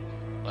word.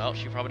 Well,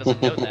 she probably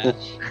doesn't know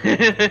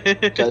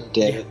that. God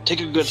damn it. Take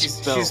a good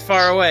spell. She's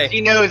far away.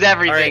 She knows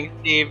everything, All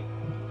Steve.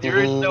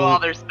 Druids know all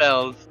their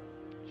spells.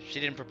 She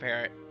didn't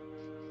prepare it.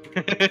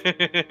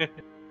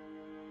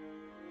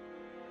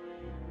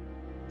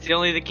 It's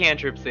only the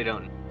cantrips they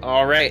don't know.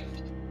 All right.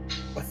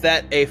 With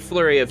that, a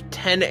flurry of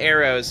 10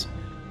 arrows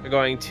are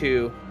going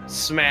to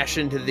smash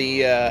into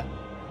the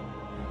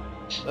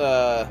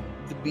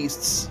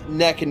beast's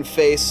neck and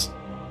face,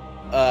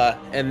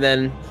 and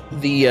then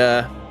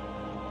the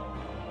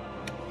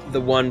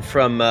one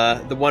from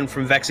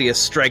Vexius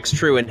strikes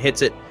true and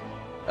hits it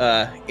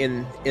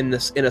in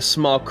a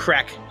small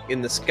crack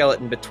in the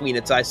skeleton between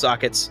its eye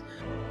sockets,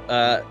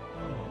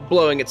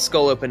 blowing its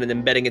skull open and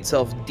embedding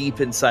itself deep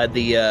inside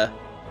the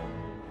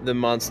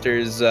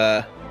monster's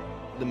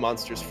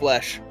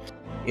flesh.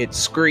 It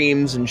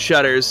screams and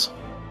shudders,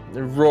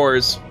 and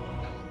roars,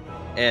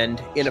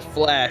 and in a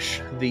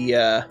flash,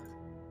 the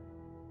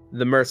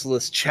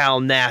merciless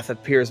Chal Nath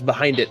appears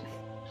behind it.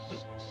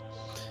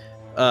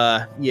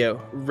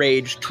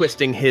 Rage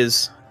twisting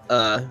his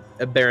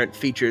aberrant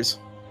features.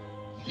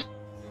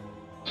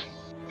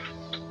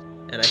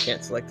 And I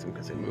can't select him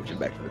because I moved him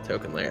back to the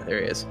token layer. There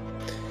he is.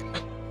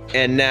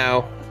 And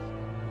now...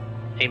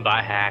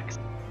 Aimbot hacks.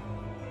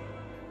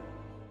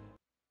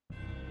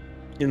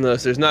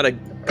 Unless there's not a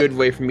good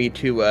way for me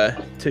to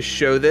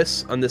show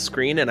this on the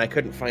screen, and I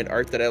couldn't find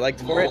art that I liked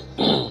for it,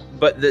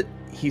 but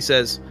he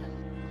says,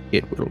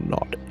 "It will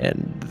not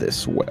end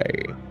this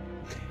way,"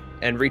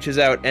 and reaches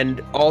out,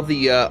 and all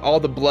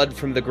the blood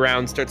from the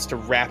ground starts to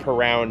wrap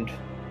around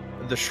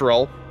the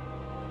Shrull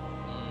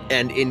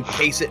and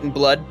encase it in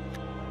blood,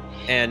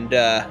 and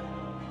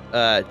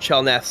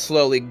Chal Nath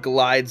slowly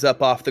glides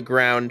up off the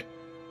ground.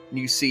 And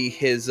you see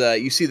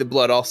the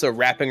blood also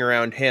wrapping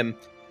around him.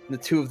 The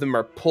two of them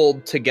are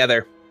pulled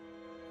together,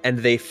 and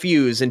they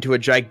fuse into a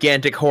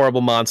gigantic,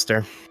 horrible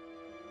monster.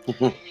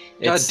 God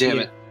damn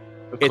it!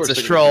 It's a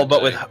Shrull,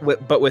 but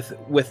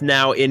with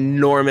now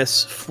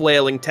enormous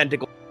flailing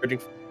tentacles surging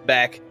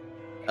back.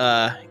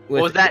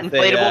 Was that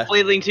inflatable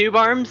flailing tube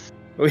arms?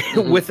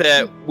 with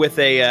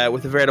a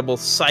veritable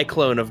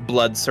cyclone of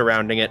blood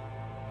surrounding it.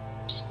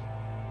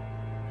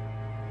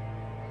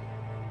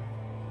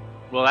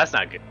 Well, that's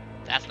not good.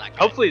 That's not good.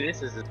 Hopefully,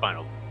 this is his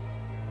final.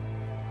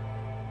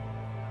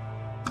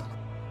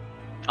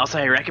 Also,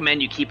 I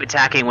recommend you keep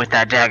attacking with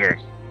that dagger.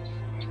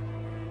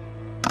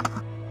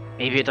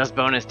 Maybe it does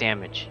bonus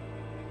damage.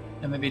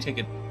 And maybe take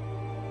a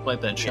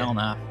wipe that Chal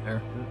Nath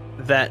there.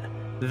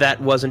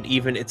 That wasn't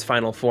even its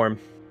final form.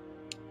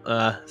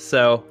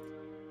 So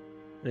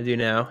what I do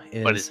now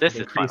is what is this?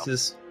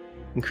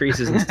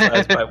 Increases in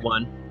size by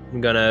 1.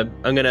 I'm gonna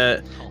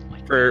Oh my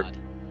god.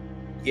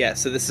 Yeah,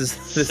 so this is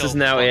So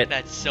now it.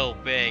 That's so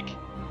big.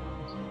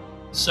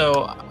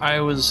 So I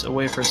was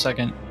away for a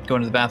second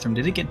going to the bathroom.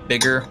 Did it get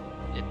bigger?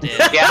 It did.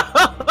 Yeah,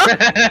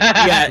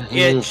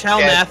 Chal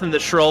Nath and the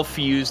Shrull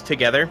fused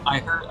together.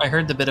 I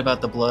heard the bit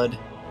about the blood.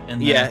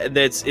 And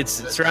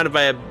it's surrounded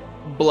by a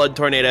blood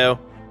tornado,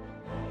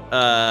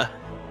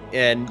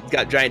 and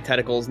got giant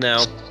tentacles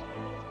now.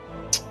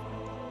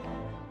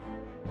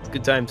 It's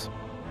good times.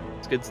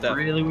 It's good I stuff.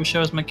 really wish I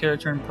was my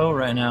character in Poe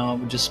right now. I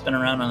would just spin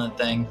around on that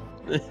thing.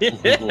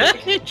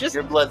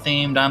 You're blood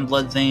themed. I'm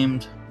blood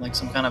themed. Like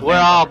some kind of. We're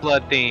all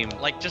blood themed.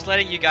 Like, just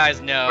letting you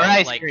guys know, Or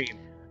ice like, cream.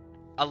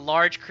 a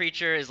large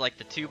creature is like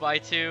the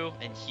 2x2,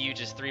 and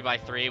huge is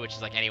 3x3, which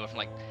is like anywhere from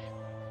like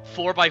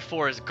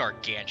 4x4 is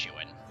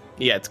gargantuan.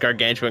 Yeah, it's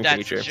gargantuan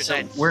creature.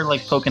 So we're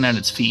like poking at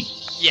its feet.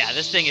 Yeah,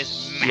 this thing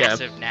is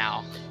massive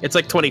now. It's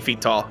like 20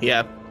 feet tall.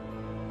 Yeah.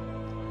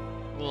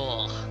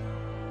 Ugh.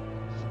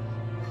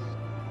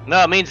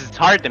 No, it means it's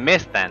hard to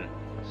miss then.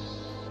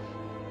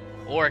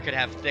 Or it could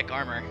have thick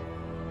armor.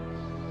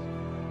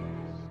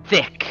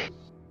 Thick.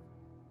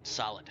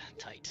 Solid,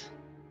 tight.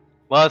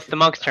 Well, it's the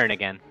monk's turn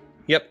again.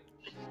 Yep.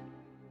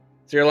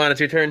 Zerlon, it's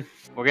your turn.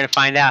 We're gonna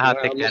find out how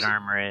Well, thick that listen.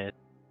 armor is.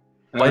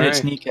 Bite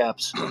its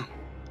kneecaps.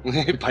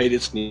 Bite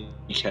its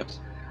kneecaps.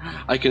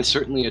 I can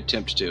certainly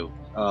attempt to.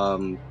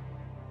 Real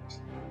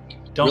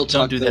Don't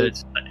talk, do though. that.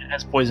 It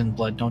has poison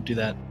blood. Don't do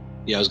that.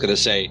 Yeah, I was gonna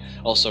say.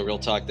 Also, real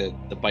talk that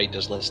the bite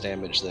does less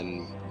damage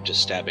than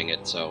just stabbing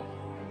it, so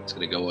it's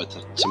gonna go with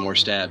some more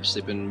stabs.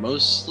 They've been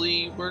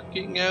mostly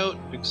working out,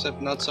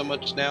 except not so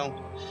much now.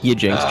 You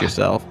jinxed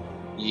yourself.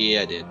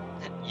 Yeah, I did.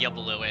 You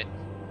blew it.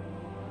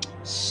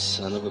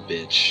 Son of a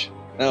bitch.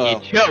 Oh You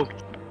well.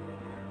 choked.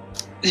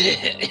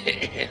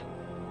 Yeah,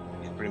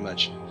 pretty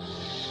much.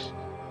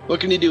 What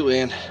can you do,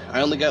 man?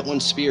 I only got one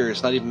spear.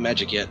 It's not even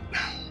magic yet.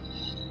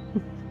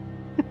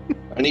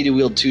 I need to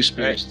wield 2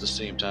 spears at the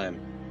same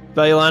time.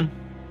 Velulon?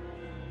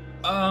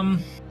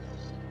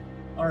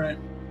 Alright.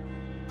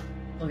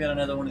 We'll get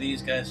another one of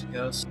these guys to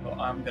go, so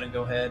I'm gonna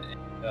go ahead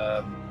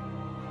and,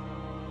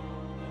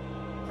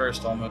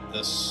 first I'll move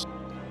this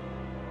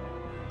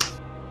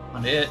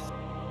onto it.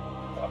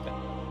 Drop it.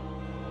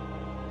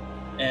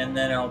 And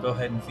then I'll go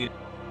ahead and feed it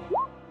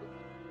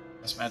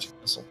this magic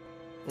missile.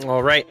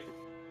 All right.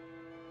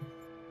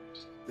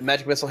 The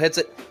magic missile hits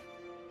it.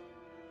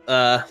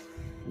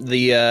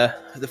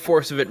 The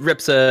force of it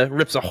rips a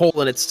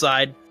hole in its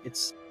side.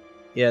 It's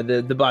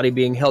the body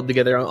being held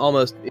together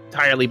almost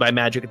entirely by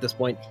magic at this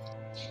point.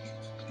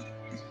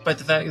 Despite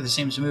the fact that it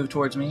seems to move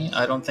towards me,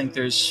 I don't think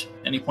there's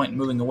any point in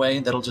moving away.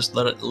 That'll just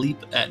let it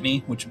leap at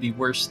me, which would be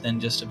worse than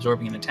just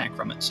absorbing an attack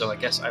from it. So I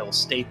guess I will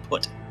stay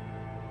put.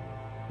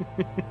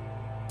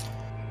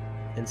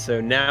 And so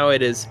now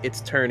it is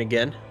its turn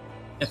again.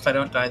 if I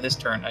don't die this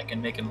turn, I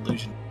can make an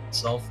illusion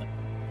itself.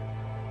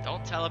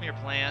 Don't tell him your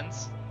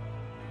plans.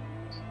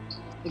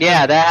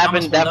 Yeah, that Thomas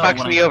happened. will That know fucks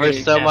when me I over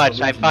create so cast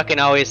much. I illusion. fucking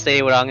always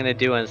say what I'm gonna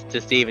do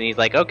to Steve, and he's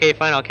like, "Okay,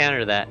 fine, I'll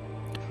counter that."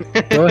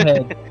 Go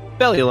ahead.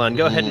 Bellulon,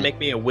 go ahead and make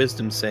me a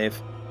wisdom save.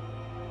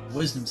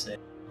 Wisdom save.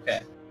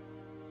 Okay.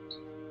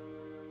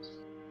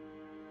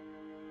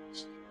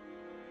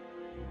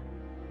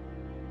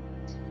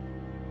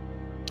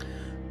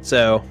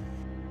 So,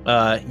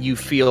 you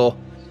feel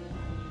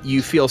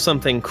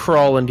something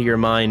crawl into your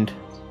mind,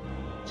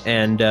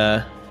 and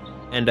a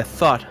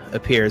thought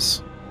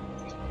appears.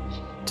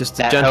 Just a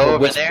That gentle hoe over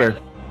whisper.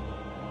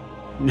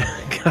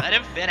 Let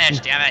him finish,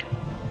 damn it.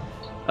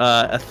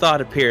 A thought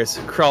appears,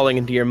 crawling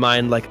into your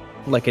mind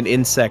like an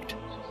insect.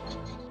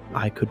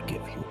 I could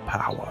give you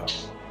power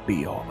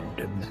beyond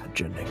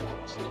imagining.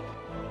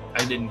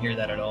 I didn't hear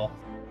that at all.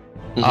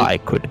 I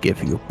could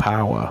give you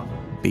power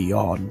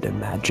beyond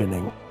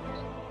imagining.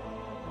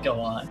 Go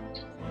on.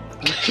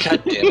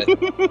 God damn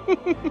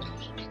it.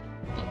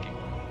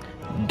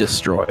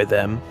 Destroy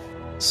them.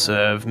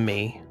 Serve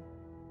me.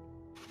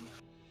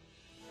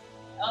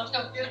 I'm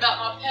gonna forget about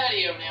my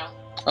patio now.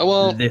 Oh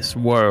well. This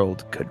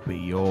world could be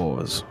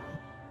yours.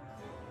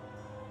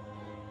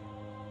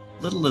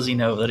 Little does he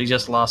know that he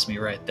just lost me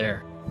right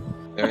there.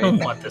 I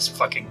don't want this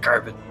fucking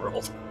garbage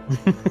world.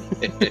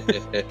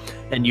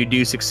 And you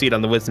do succeed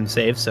on the wisdom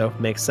save, so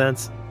makes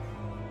sense.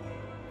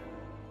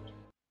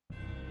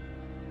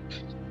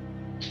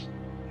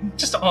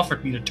 Just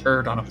offered me a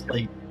turd on a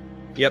plate.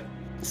 Yep.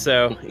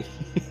 So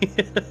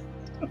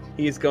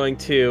he's going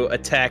to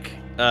attack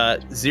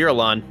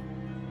Zeralon.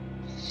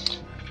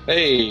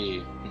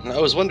 Hey, I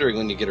was wondering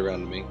when you get around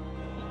to me.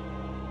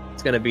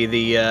 It's gonna be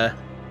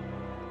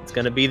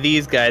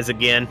these guys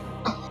again.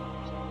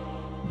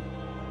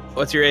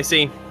 What's your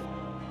AC?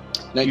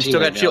 19 You still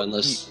right got now, shield.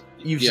 unless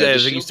You Yeah, said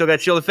just you shield. still got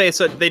shielded face,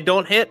 so they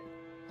don't hit.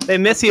 They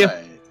miss you.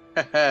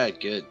 Right.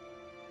 Good.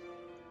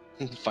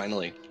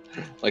 Finally,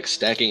 like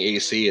stacking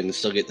AC and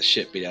still get the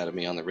shit beat out of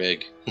me on the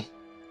rig.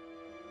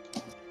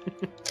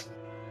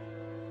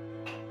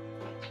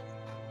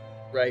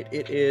 Right.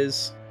 It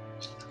is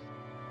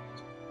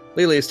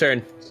Lily's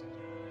turn.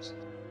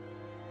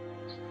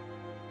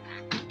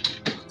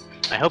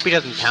 I hope he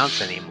doesn't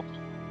pounce anymore.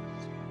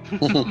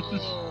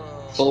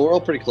 Well, we're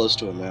all pretty close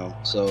to him now,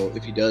 so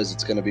if he does,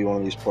 it's going to be one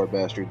of these poor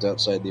bastards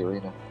outside the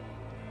arena.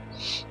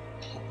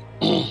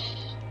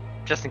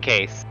 Just in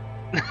case.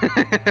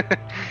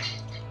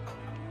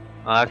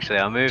 Well, actually,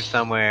 I'll move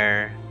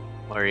somewhere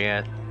where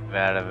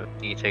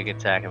you take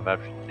attack of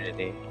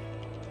opportunity.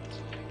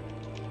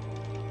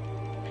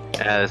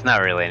 There's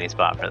not really any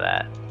spot for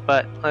that,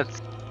 but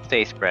let's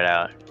stay spread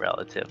out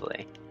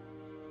relatively.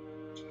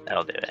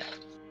 That'll do it.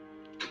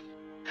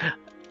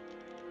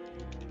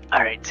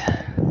 Alright.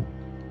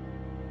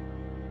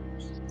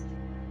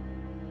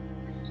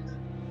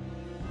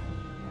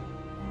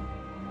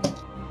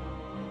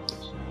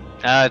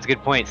 That's a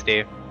good point,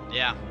 Steve.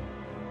 Yeah.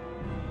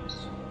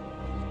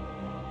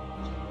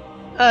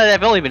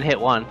 I've only been hit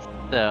once,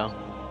 so...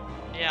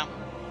 Yeah.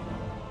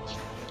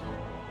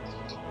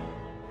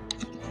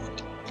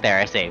 There,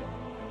 I saved.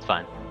 It's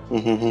fine.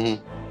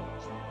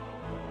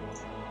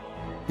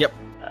 Yep.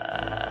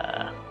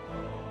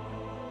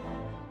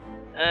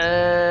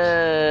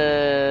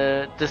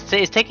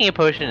 Is taking a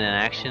potion an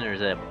action, or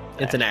is it?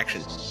 It's an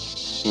action.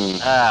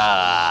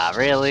 Ah,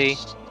 really?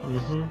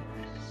 Mm-hmm.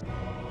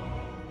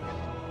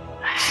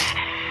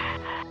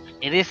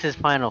 It is his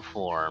final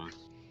form.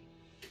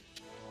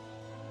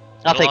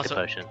 I'll It'll take the also-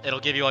 potion. It'll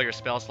give you all your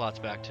spell slots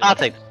back too. I'll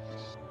take.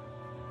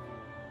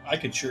 I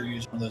could sure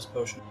use one of those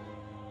potions.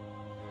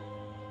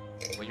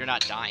 Well, you're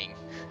not dying.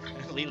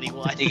 Lily,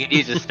 what? You can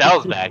use his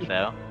spells back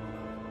though.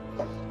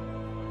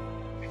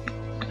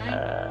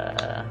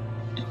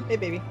 Hey,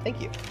 baby.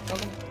 Thank you.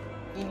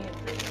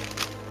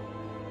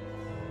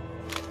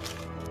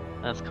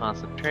 That's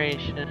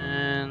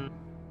concentration.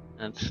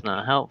 That's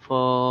not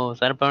helpful. Is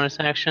that a bonus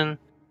action?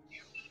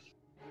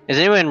 Is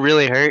anyone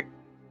really hurt?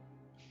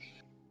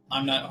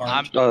 I'm not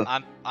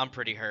harmed. I'm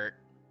pretty hurt.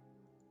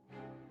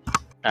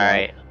 All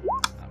right.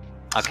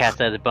 I'll cast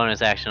that as a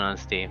bonus action on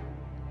Steve.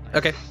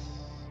 Okay.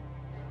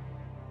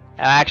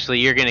 Actually,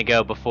 you're gonna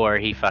go before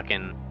he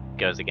fucking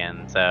goes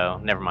again.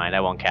 So never mind. I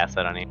won't cast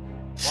that on you.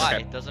 Why?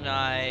 Okay. Doesn't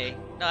I?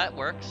 No, that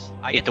works.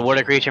 I If get the to water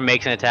keep- creature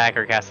makes an attack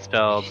or casts a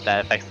spell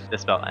that affects the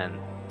spell end.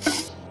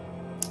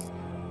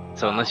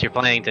 So unless you're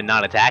planning to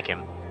not attack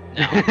him.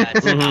 No,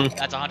 that's Mhm.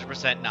 that's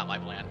 100% not my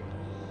plan.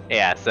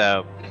 Yeah,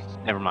 so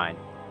never mind.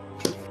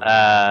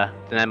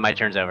 Then my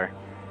turn's over.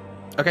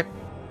 Okay.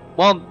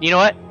 Well, you know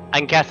what? I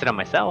can cast it on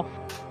myself.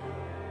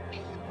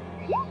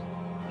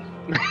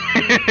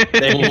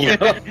 There you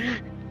go.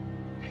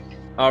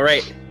 All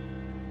right.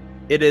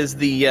 It is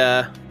the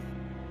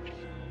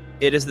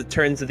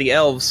turns of the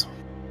elves.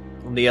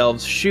 And the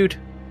elves shoot,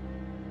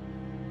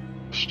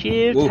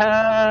 Shoot Woo. her.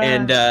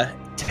 and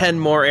 10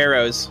 more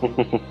arrows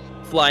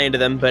fly into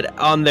them. But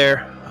on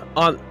their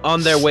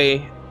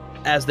way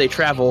as they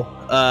travel,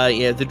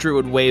 the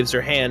druid waves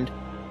her hand,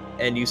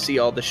 and you see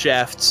all the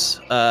shafts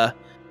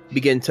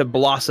begin to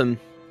blossom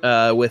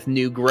with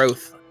new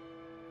growth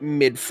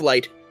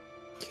mid-flight,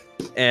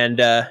 and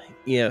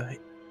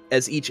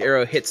as each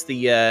arrow hits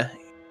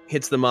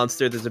the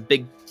monster, there's a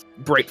big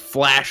bright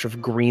flash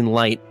of green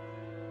light.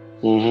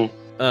 Avada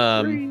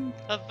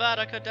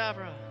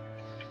Kedavra.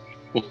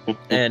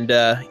 And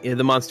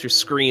the monster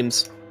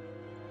screams,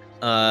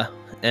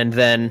 and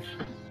then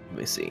let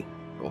me see,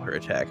 roll her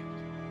attack.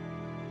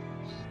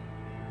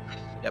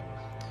 Yep.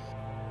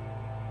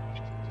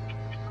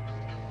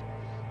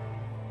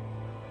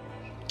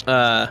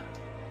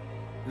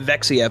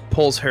 Vexia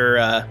pulls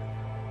her,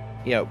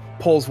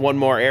 pulls one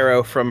more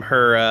arrow from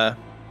her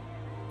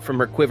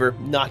quiver,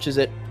 notches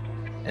it,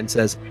 and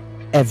says,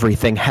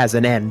 "Everything has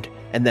an end,"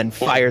 and then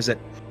fires it.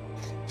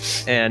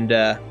 And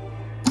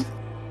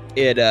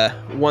it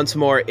once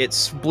more it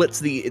splits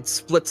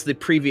the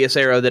previous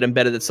arrow that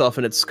embedded itself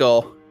in its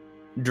skull,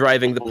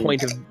 driving the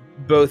point of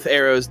both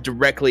arrows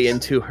directly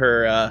into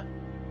her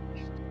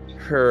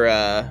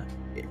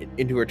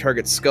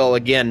target's skull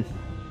again,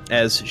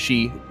 as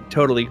she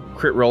totally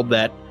crit rolled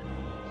that.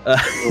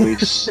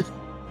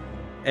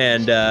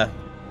 And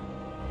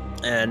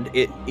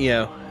it,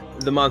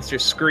 the monster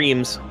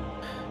screams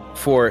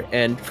for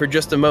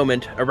just a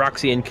moment.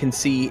 Eroxian can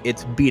see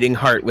its beating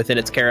heart within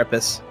its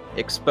carapace,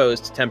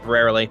 exposed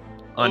temporarily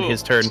on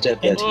his turn.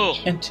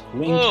 Hint,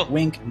 wink,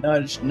 wink,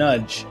 nudge,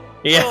 nudge.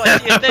 Yeah, I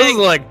see a thing.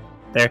 was like,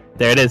 there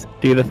it is.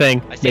 Do the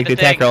thing. I see Make the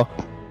the attack thing. roll.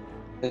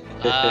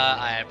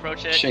 I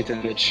approach it. Shank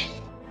that bitch.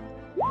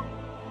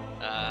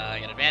 I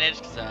get advantage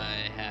because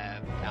I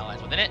have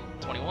allies within it.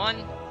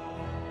 21.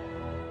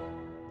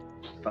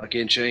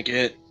 Fucking shank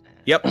it.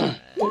 Yep.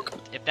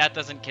 If that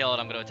doesn't kill it,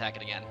 I'm going to attack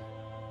it again.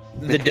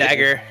 The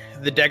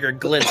dagger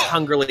glints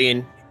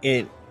hungrily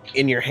in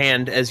your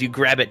hand as you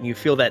grab it, and you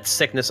feel that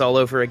sickness all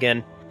over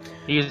again.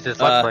 He used his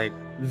luck blade.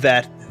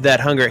 That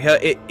hunger.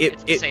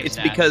 It's the same It's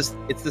stat. because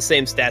it's the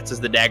same stats as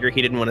the dagger.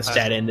 He didn't want to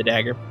stat in the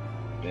dagger.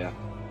 Yeah.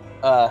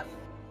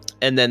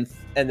 And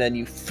then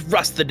you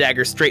thrust the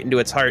dagger straight into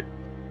its heart.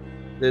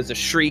 There's a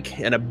shriek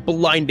and a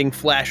blinding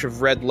flash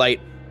of red light,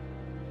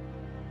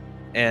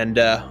 and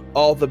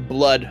all the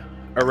blood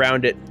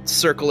around it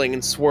circling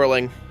and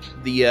swirling.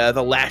 The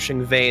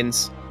lashing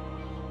veins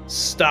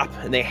stop,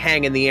 and they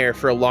hang in the air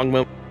for a long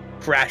moment,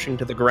 crashing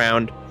to the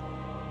ground.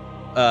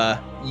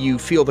 You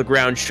feel the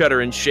ground shudder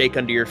and shake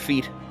under your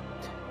feet,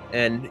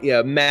 and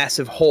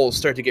massive holes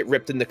start to get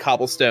ripped in the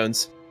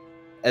cobblestones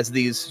as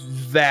these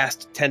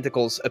vast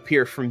tentacles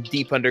appear from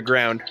deep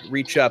underground,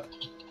 reach up,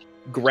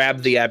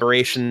 grab the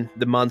aberration,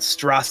 the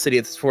monstrosity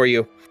that's for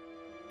you,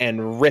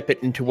 and rip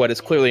it into what is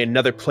clearly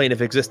another plane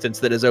of existence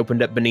that has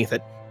opened up beneath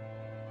it,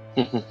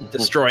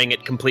 destroying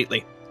it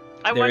completely.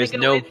 I There want is to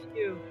get no- away from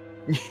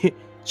you.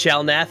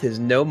 Chalnath is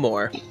no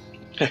more.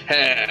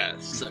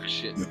 Suck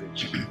shit,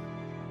 bitch.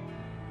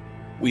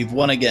 We've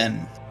won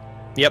again.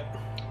 Yep.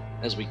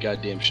 As we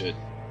goddamn should.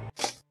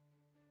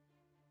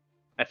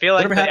 I feel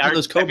like Whatever happened to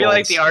those I feel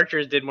like kobolds? the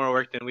archers did more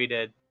work than we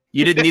did.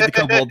 You didn't need the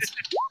kobolds.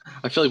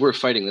 I feel like we're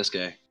fighting this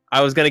guy.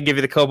 I was going to give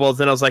you the kobolds,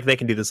 and I was like, they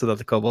can do this without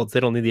the kobolds. They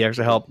don't need the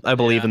extra help. I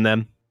believe Yeah. in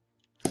them.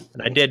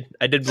 And I did.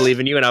 I did believe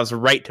in you, and I was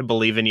right to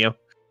believe in you.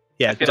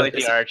 Yeah. I feel like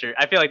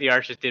the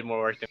archers did more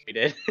work than we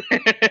did.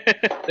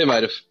 They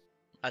might have.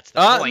 That's the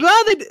point.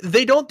 well,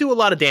 they don't do a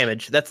lot of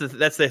damage. That's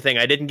their thing.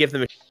 I didn't give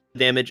them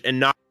damage, and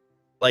not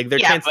like their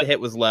Yeah, chance to but- hit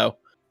was low.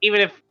 Even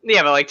if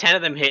but like 10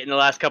 of them hit in the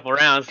last couple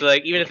rounds, so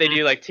like even if they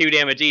do like 2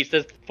 damage each,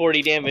 that's 40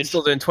 I'm damage.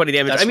 still doing 20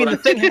 damage. That's I mean, what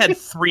the thing had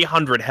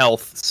 300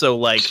 health, so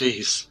like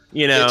Jeez.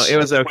 it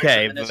was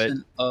okay. But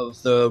Reminiscent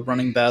of the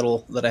running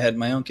battle that I had in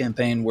my own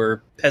campaign,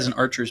 where peasant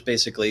archers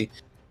basically,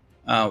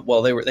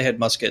 they had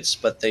muskets,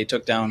 but they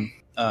took down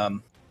a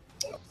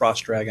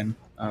frost dragon.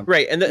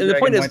 right, and the Dragon,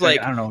 point white is dragon, like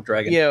I don't know,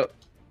 dragon.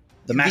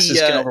 The masses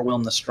the, can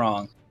overwhelm the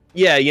strong.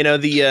 Yeah,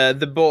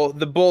 the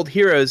bold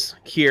heroes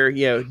here,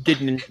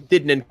 did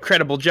an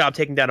incredible job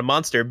taking down a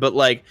monster, but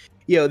like,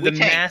 the We tanked.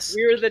 mass,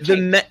 We were the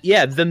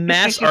tank. the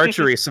mass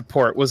archery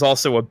support was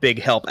also a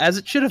big help, as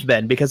it should have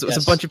been, because it was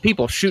Yes. a bunch of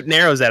people shooting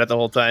arrows at it the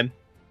whole time.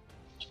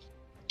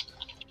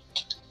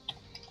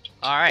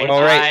 All right.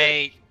 All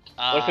right.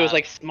 What if it was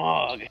like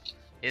smog?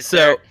 Is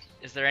So-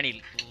 there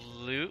any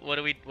loot? What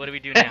do we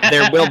do now?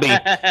 There will be.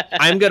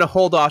 I'm gonna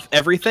hold off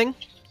everything,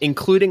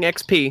 including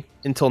XP,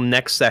 until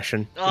next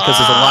session, because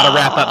there's a lot of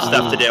wrap up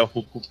stuff to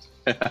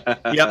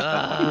do. Yep,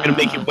 I'm gonna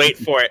make you wait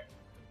for it.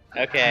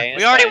 Okay.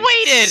 We already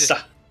waited.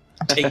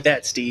 Take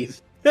that,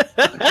 Steve. Yeah,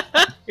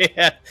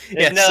 There's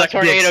another suck dick,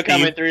 tornado Steve.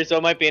 coming through, so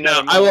it might be No,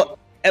 another. I will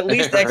at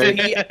least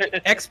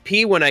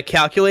XP when I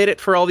calculate it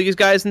for all these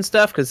guys and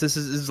stuff, because this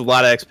is a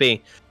lot of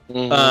XP.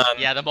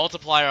 Yeah, the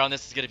multiplier on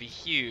this is gonna be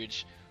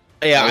huge.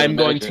 Yeah, I I'm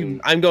going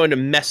imagine. to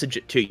message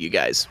it to you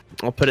guys.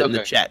 I'll put it in the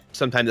Okay. chat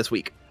sometime this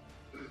week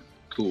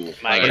Cool.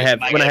 My when I God.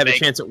 have I when I gotta have a make-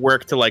 chance at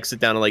work to like sit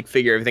down and like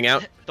figure everything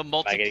out. The I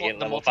gotta get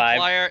level 5.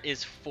 multiplier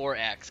is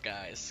 4x,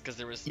 guys, because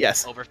there was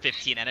Yes. over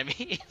 15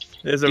 enemies.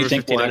 There's Do over you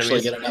think 15 we'll actually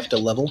enemies. get enough to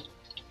level?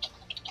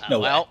 No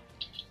way. Well,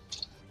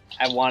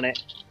 I want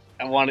it.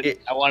 I want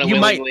it. I want it You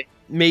might- willingly.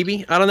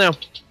 Maybe, I don't know.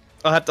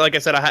 I'll have to, like I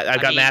said,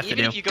 I've got math to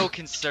even do. if you go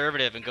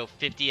conservative and go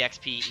 50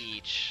 XP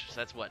each, so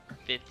that's what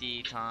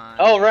 50 times.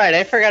 Oh right,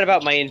 I forgot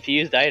about my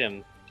infused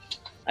item.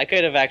 I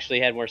could have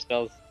actually had more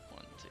spells.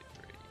 1, 2,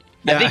 3.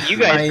 Yeah, I think you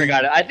guys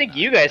forgot it. I think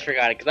you guys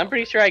forgot it because I'm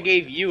pretty sure I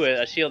gave you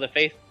a Shield of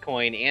Faith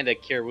coin and a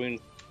Cure Wound.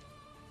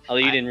 Although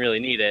you didn't really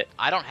need it.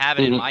 I don't have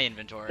it in my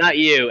inventory. Not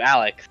you,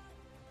 Alex.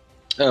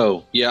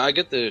 Oh, yeah, I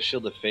get the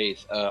Shield of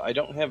Faith. I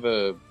don't have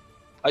a...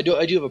 I do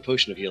have a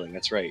Potion of Healing,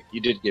 that's right. You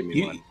did give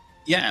me one.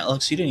 Yeah,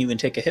 Alex, you didn't even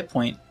take a hit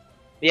point.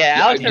 Yeah,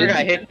 Yeah, Alex I never did.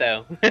 got hit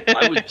though.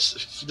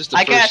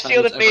 I cast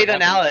Shield of Faith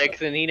on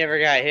Alex and he never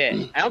got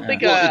hit. I don't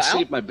think. Well, it I saved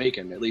don't- my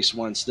bacon at least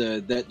once.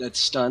 That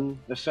stun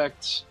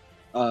effect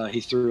he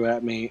threw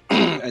at me,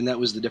 and that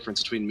was the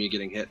difference between me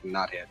getting hit and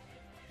not hit.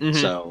 Mhm.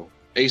 So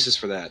aces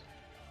for that.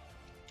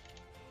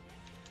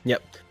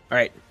 Yep. All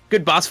right.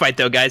 Good boss fight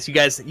though, guys. You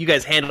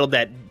guys handled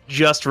that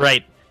just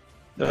right.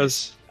 I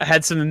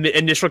had some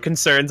initial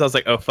concerns. I was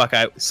like, "Oh fuck!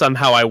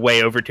 Somehow I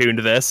way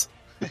overtuned this.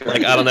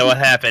 Like I don't know what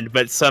happened,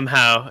 but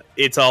somehow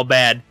it's all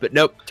bad." But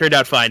nope, turned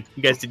out fine.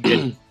 You guys did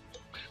good.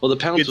 Well, the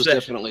pounce Good was session.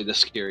 definitely the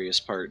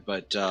scariest part,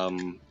 but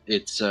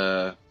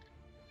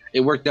it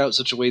worked out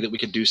such a way that we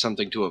could do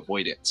something to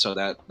avoid it. So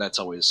that's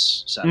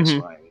always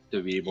satisfying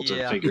to be able to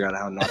Yeah. figure out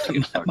how not to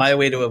get fucked. My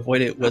way to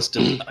avoid it was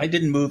to. I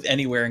didn't move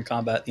anywhere in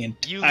combat the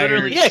entire. You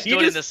literally Yeah, you stood in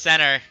just- the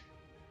center.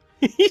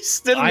 He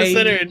stood in the I-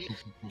 center and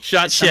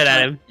shot shit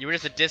at him. You were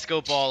just a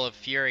disco ball of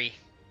fury.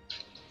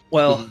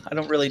 Well, I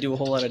don't really do a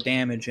whole lot of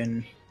damage,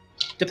 and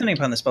depending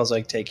upon the spells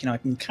I take, I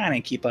can kind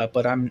of keep up.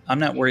 But I'm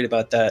not worried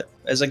about that.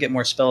 As I get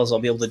more spells, I'll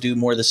be able to do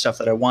more of the stuff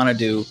that I want to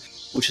do,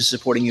 which is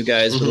supporting you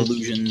guys with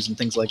illusions and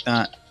things like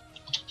that.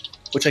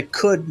 Which I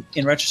could,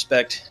 in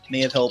retrospect, may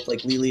have helped.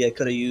 Like Lily, I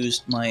could have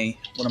used one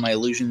of my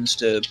illusions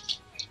to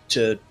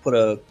put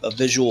a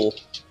visual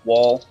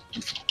wall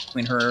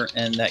between her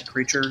and that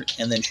creature,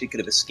 and then she could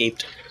have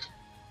escaped.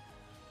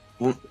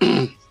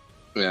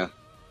 Yeah.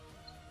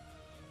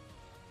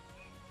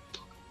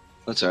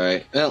 That's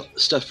alright. Well,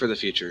 stuff for the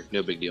future.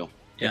 No big deal.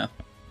 Yeah.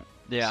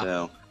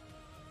 So,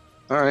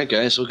 alright,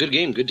 guys. Well, good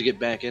game. Good to get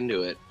back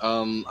into it.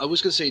 I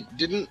was going to say,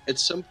 didn't, at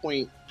some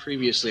point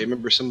previously, I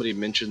remember somebody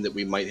mentioned that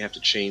we might have to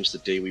change the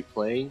day we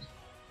play.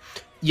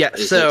 Yeah.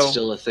 Is So that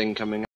still a thing coming up?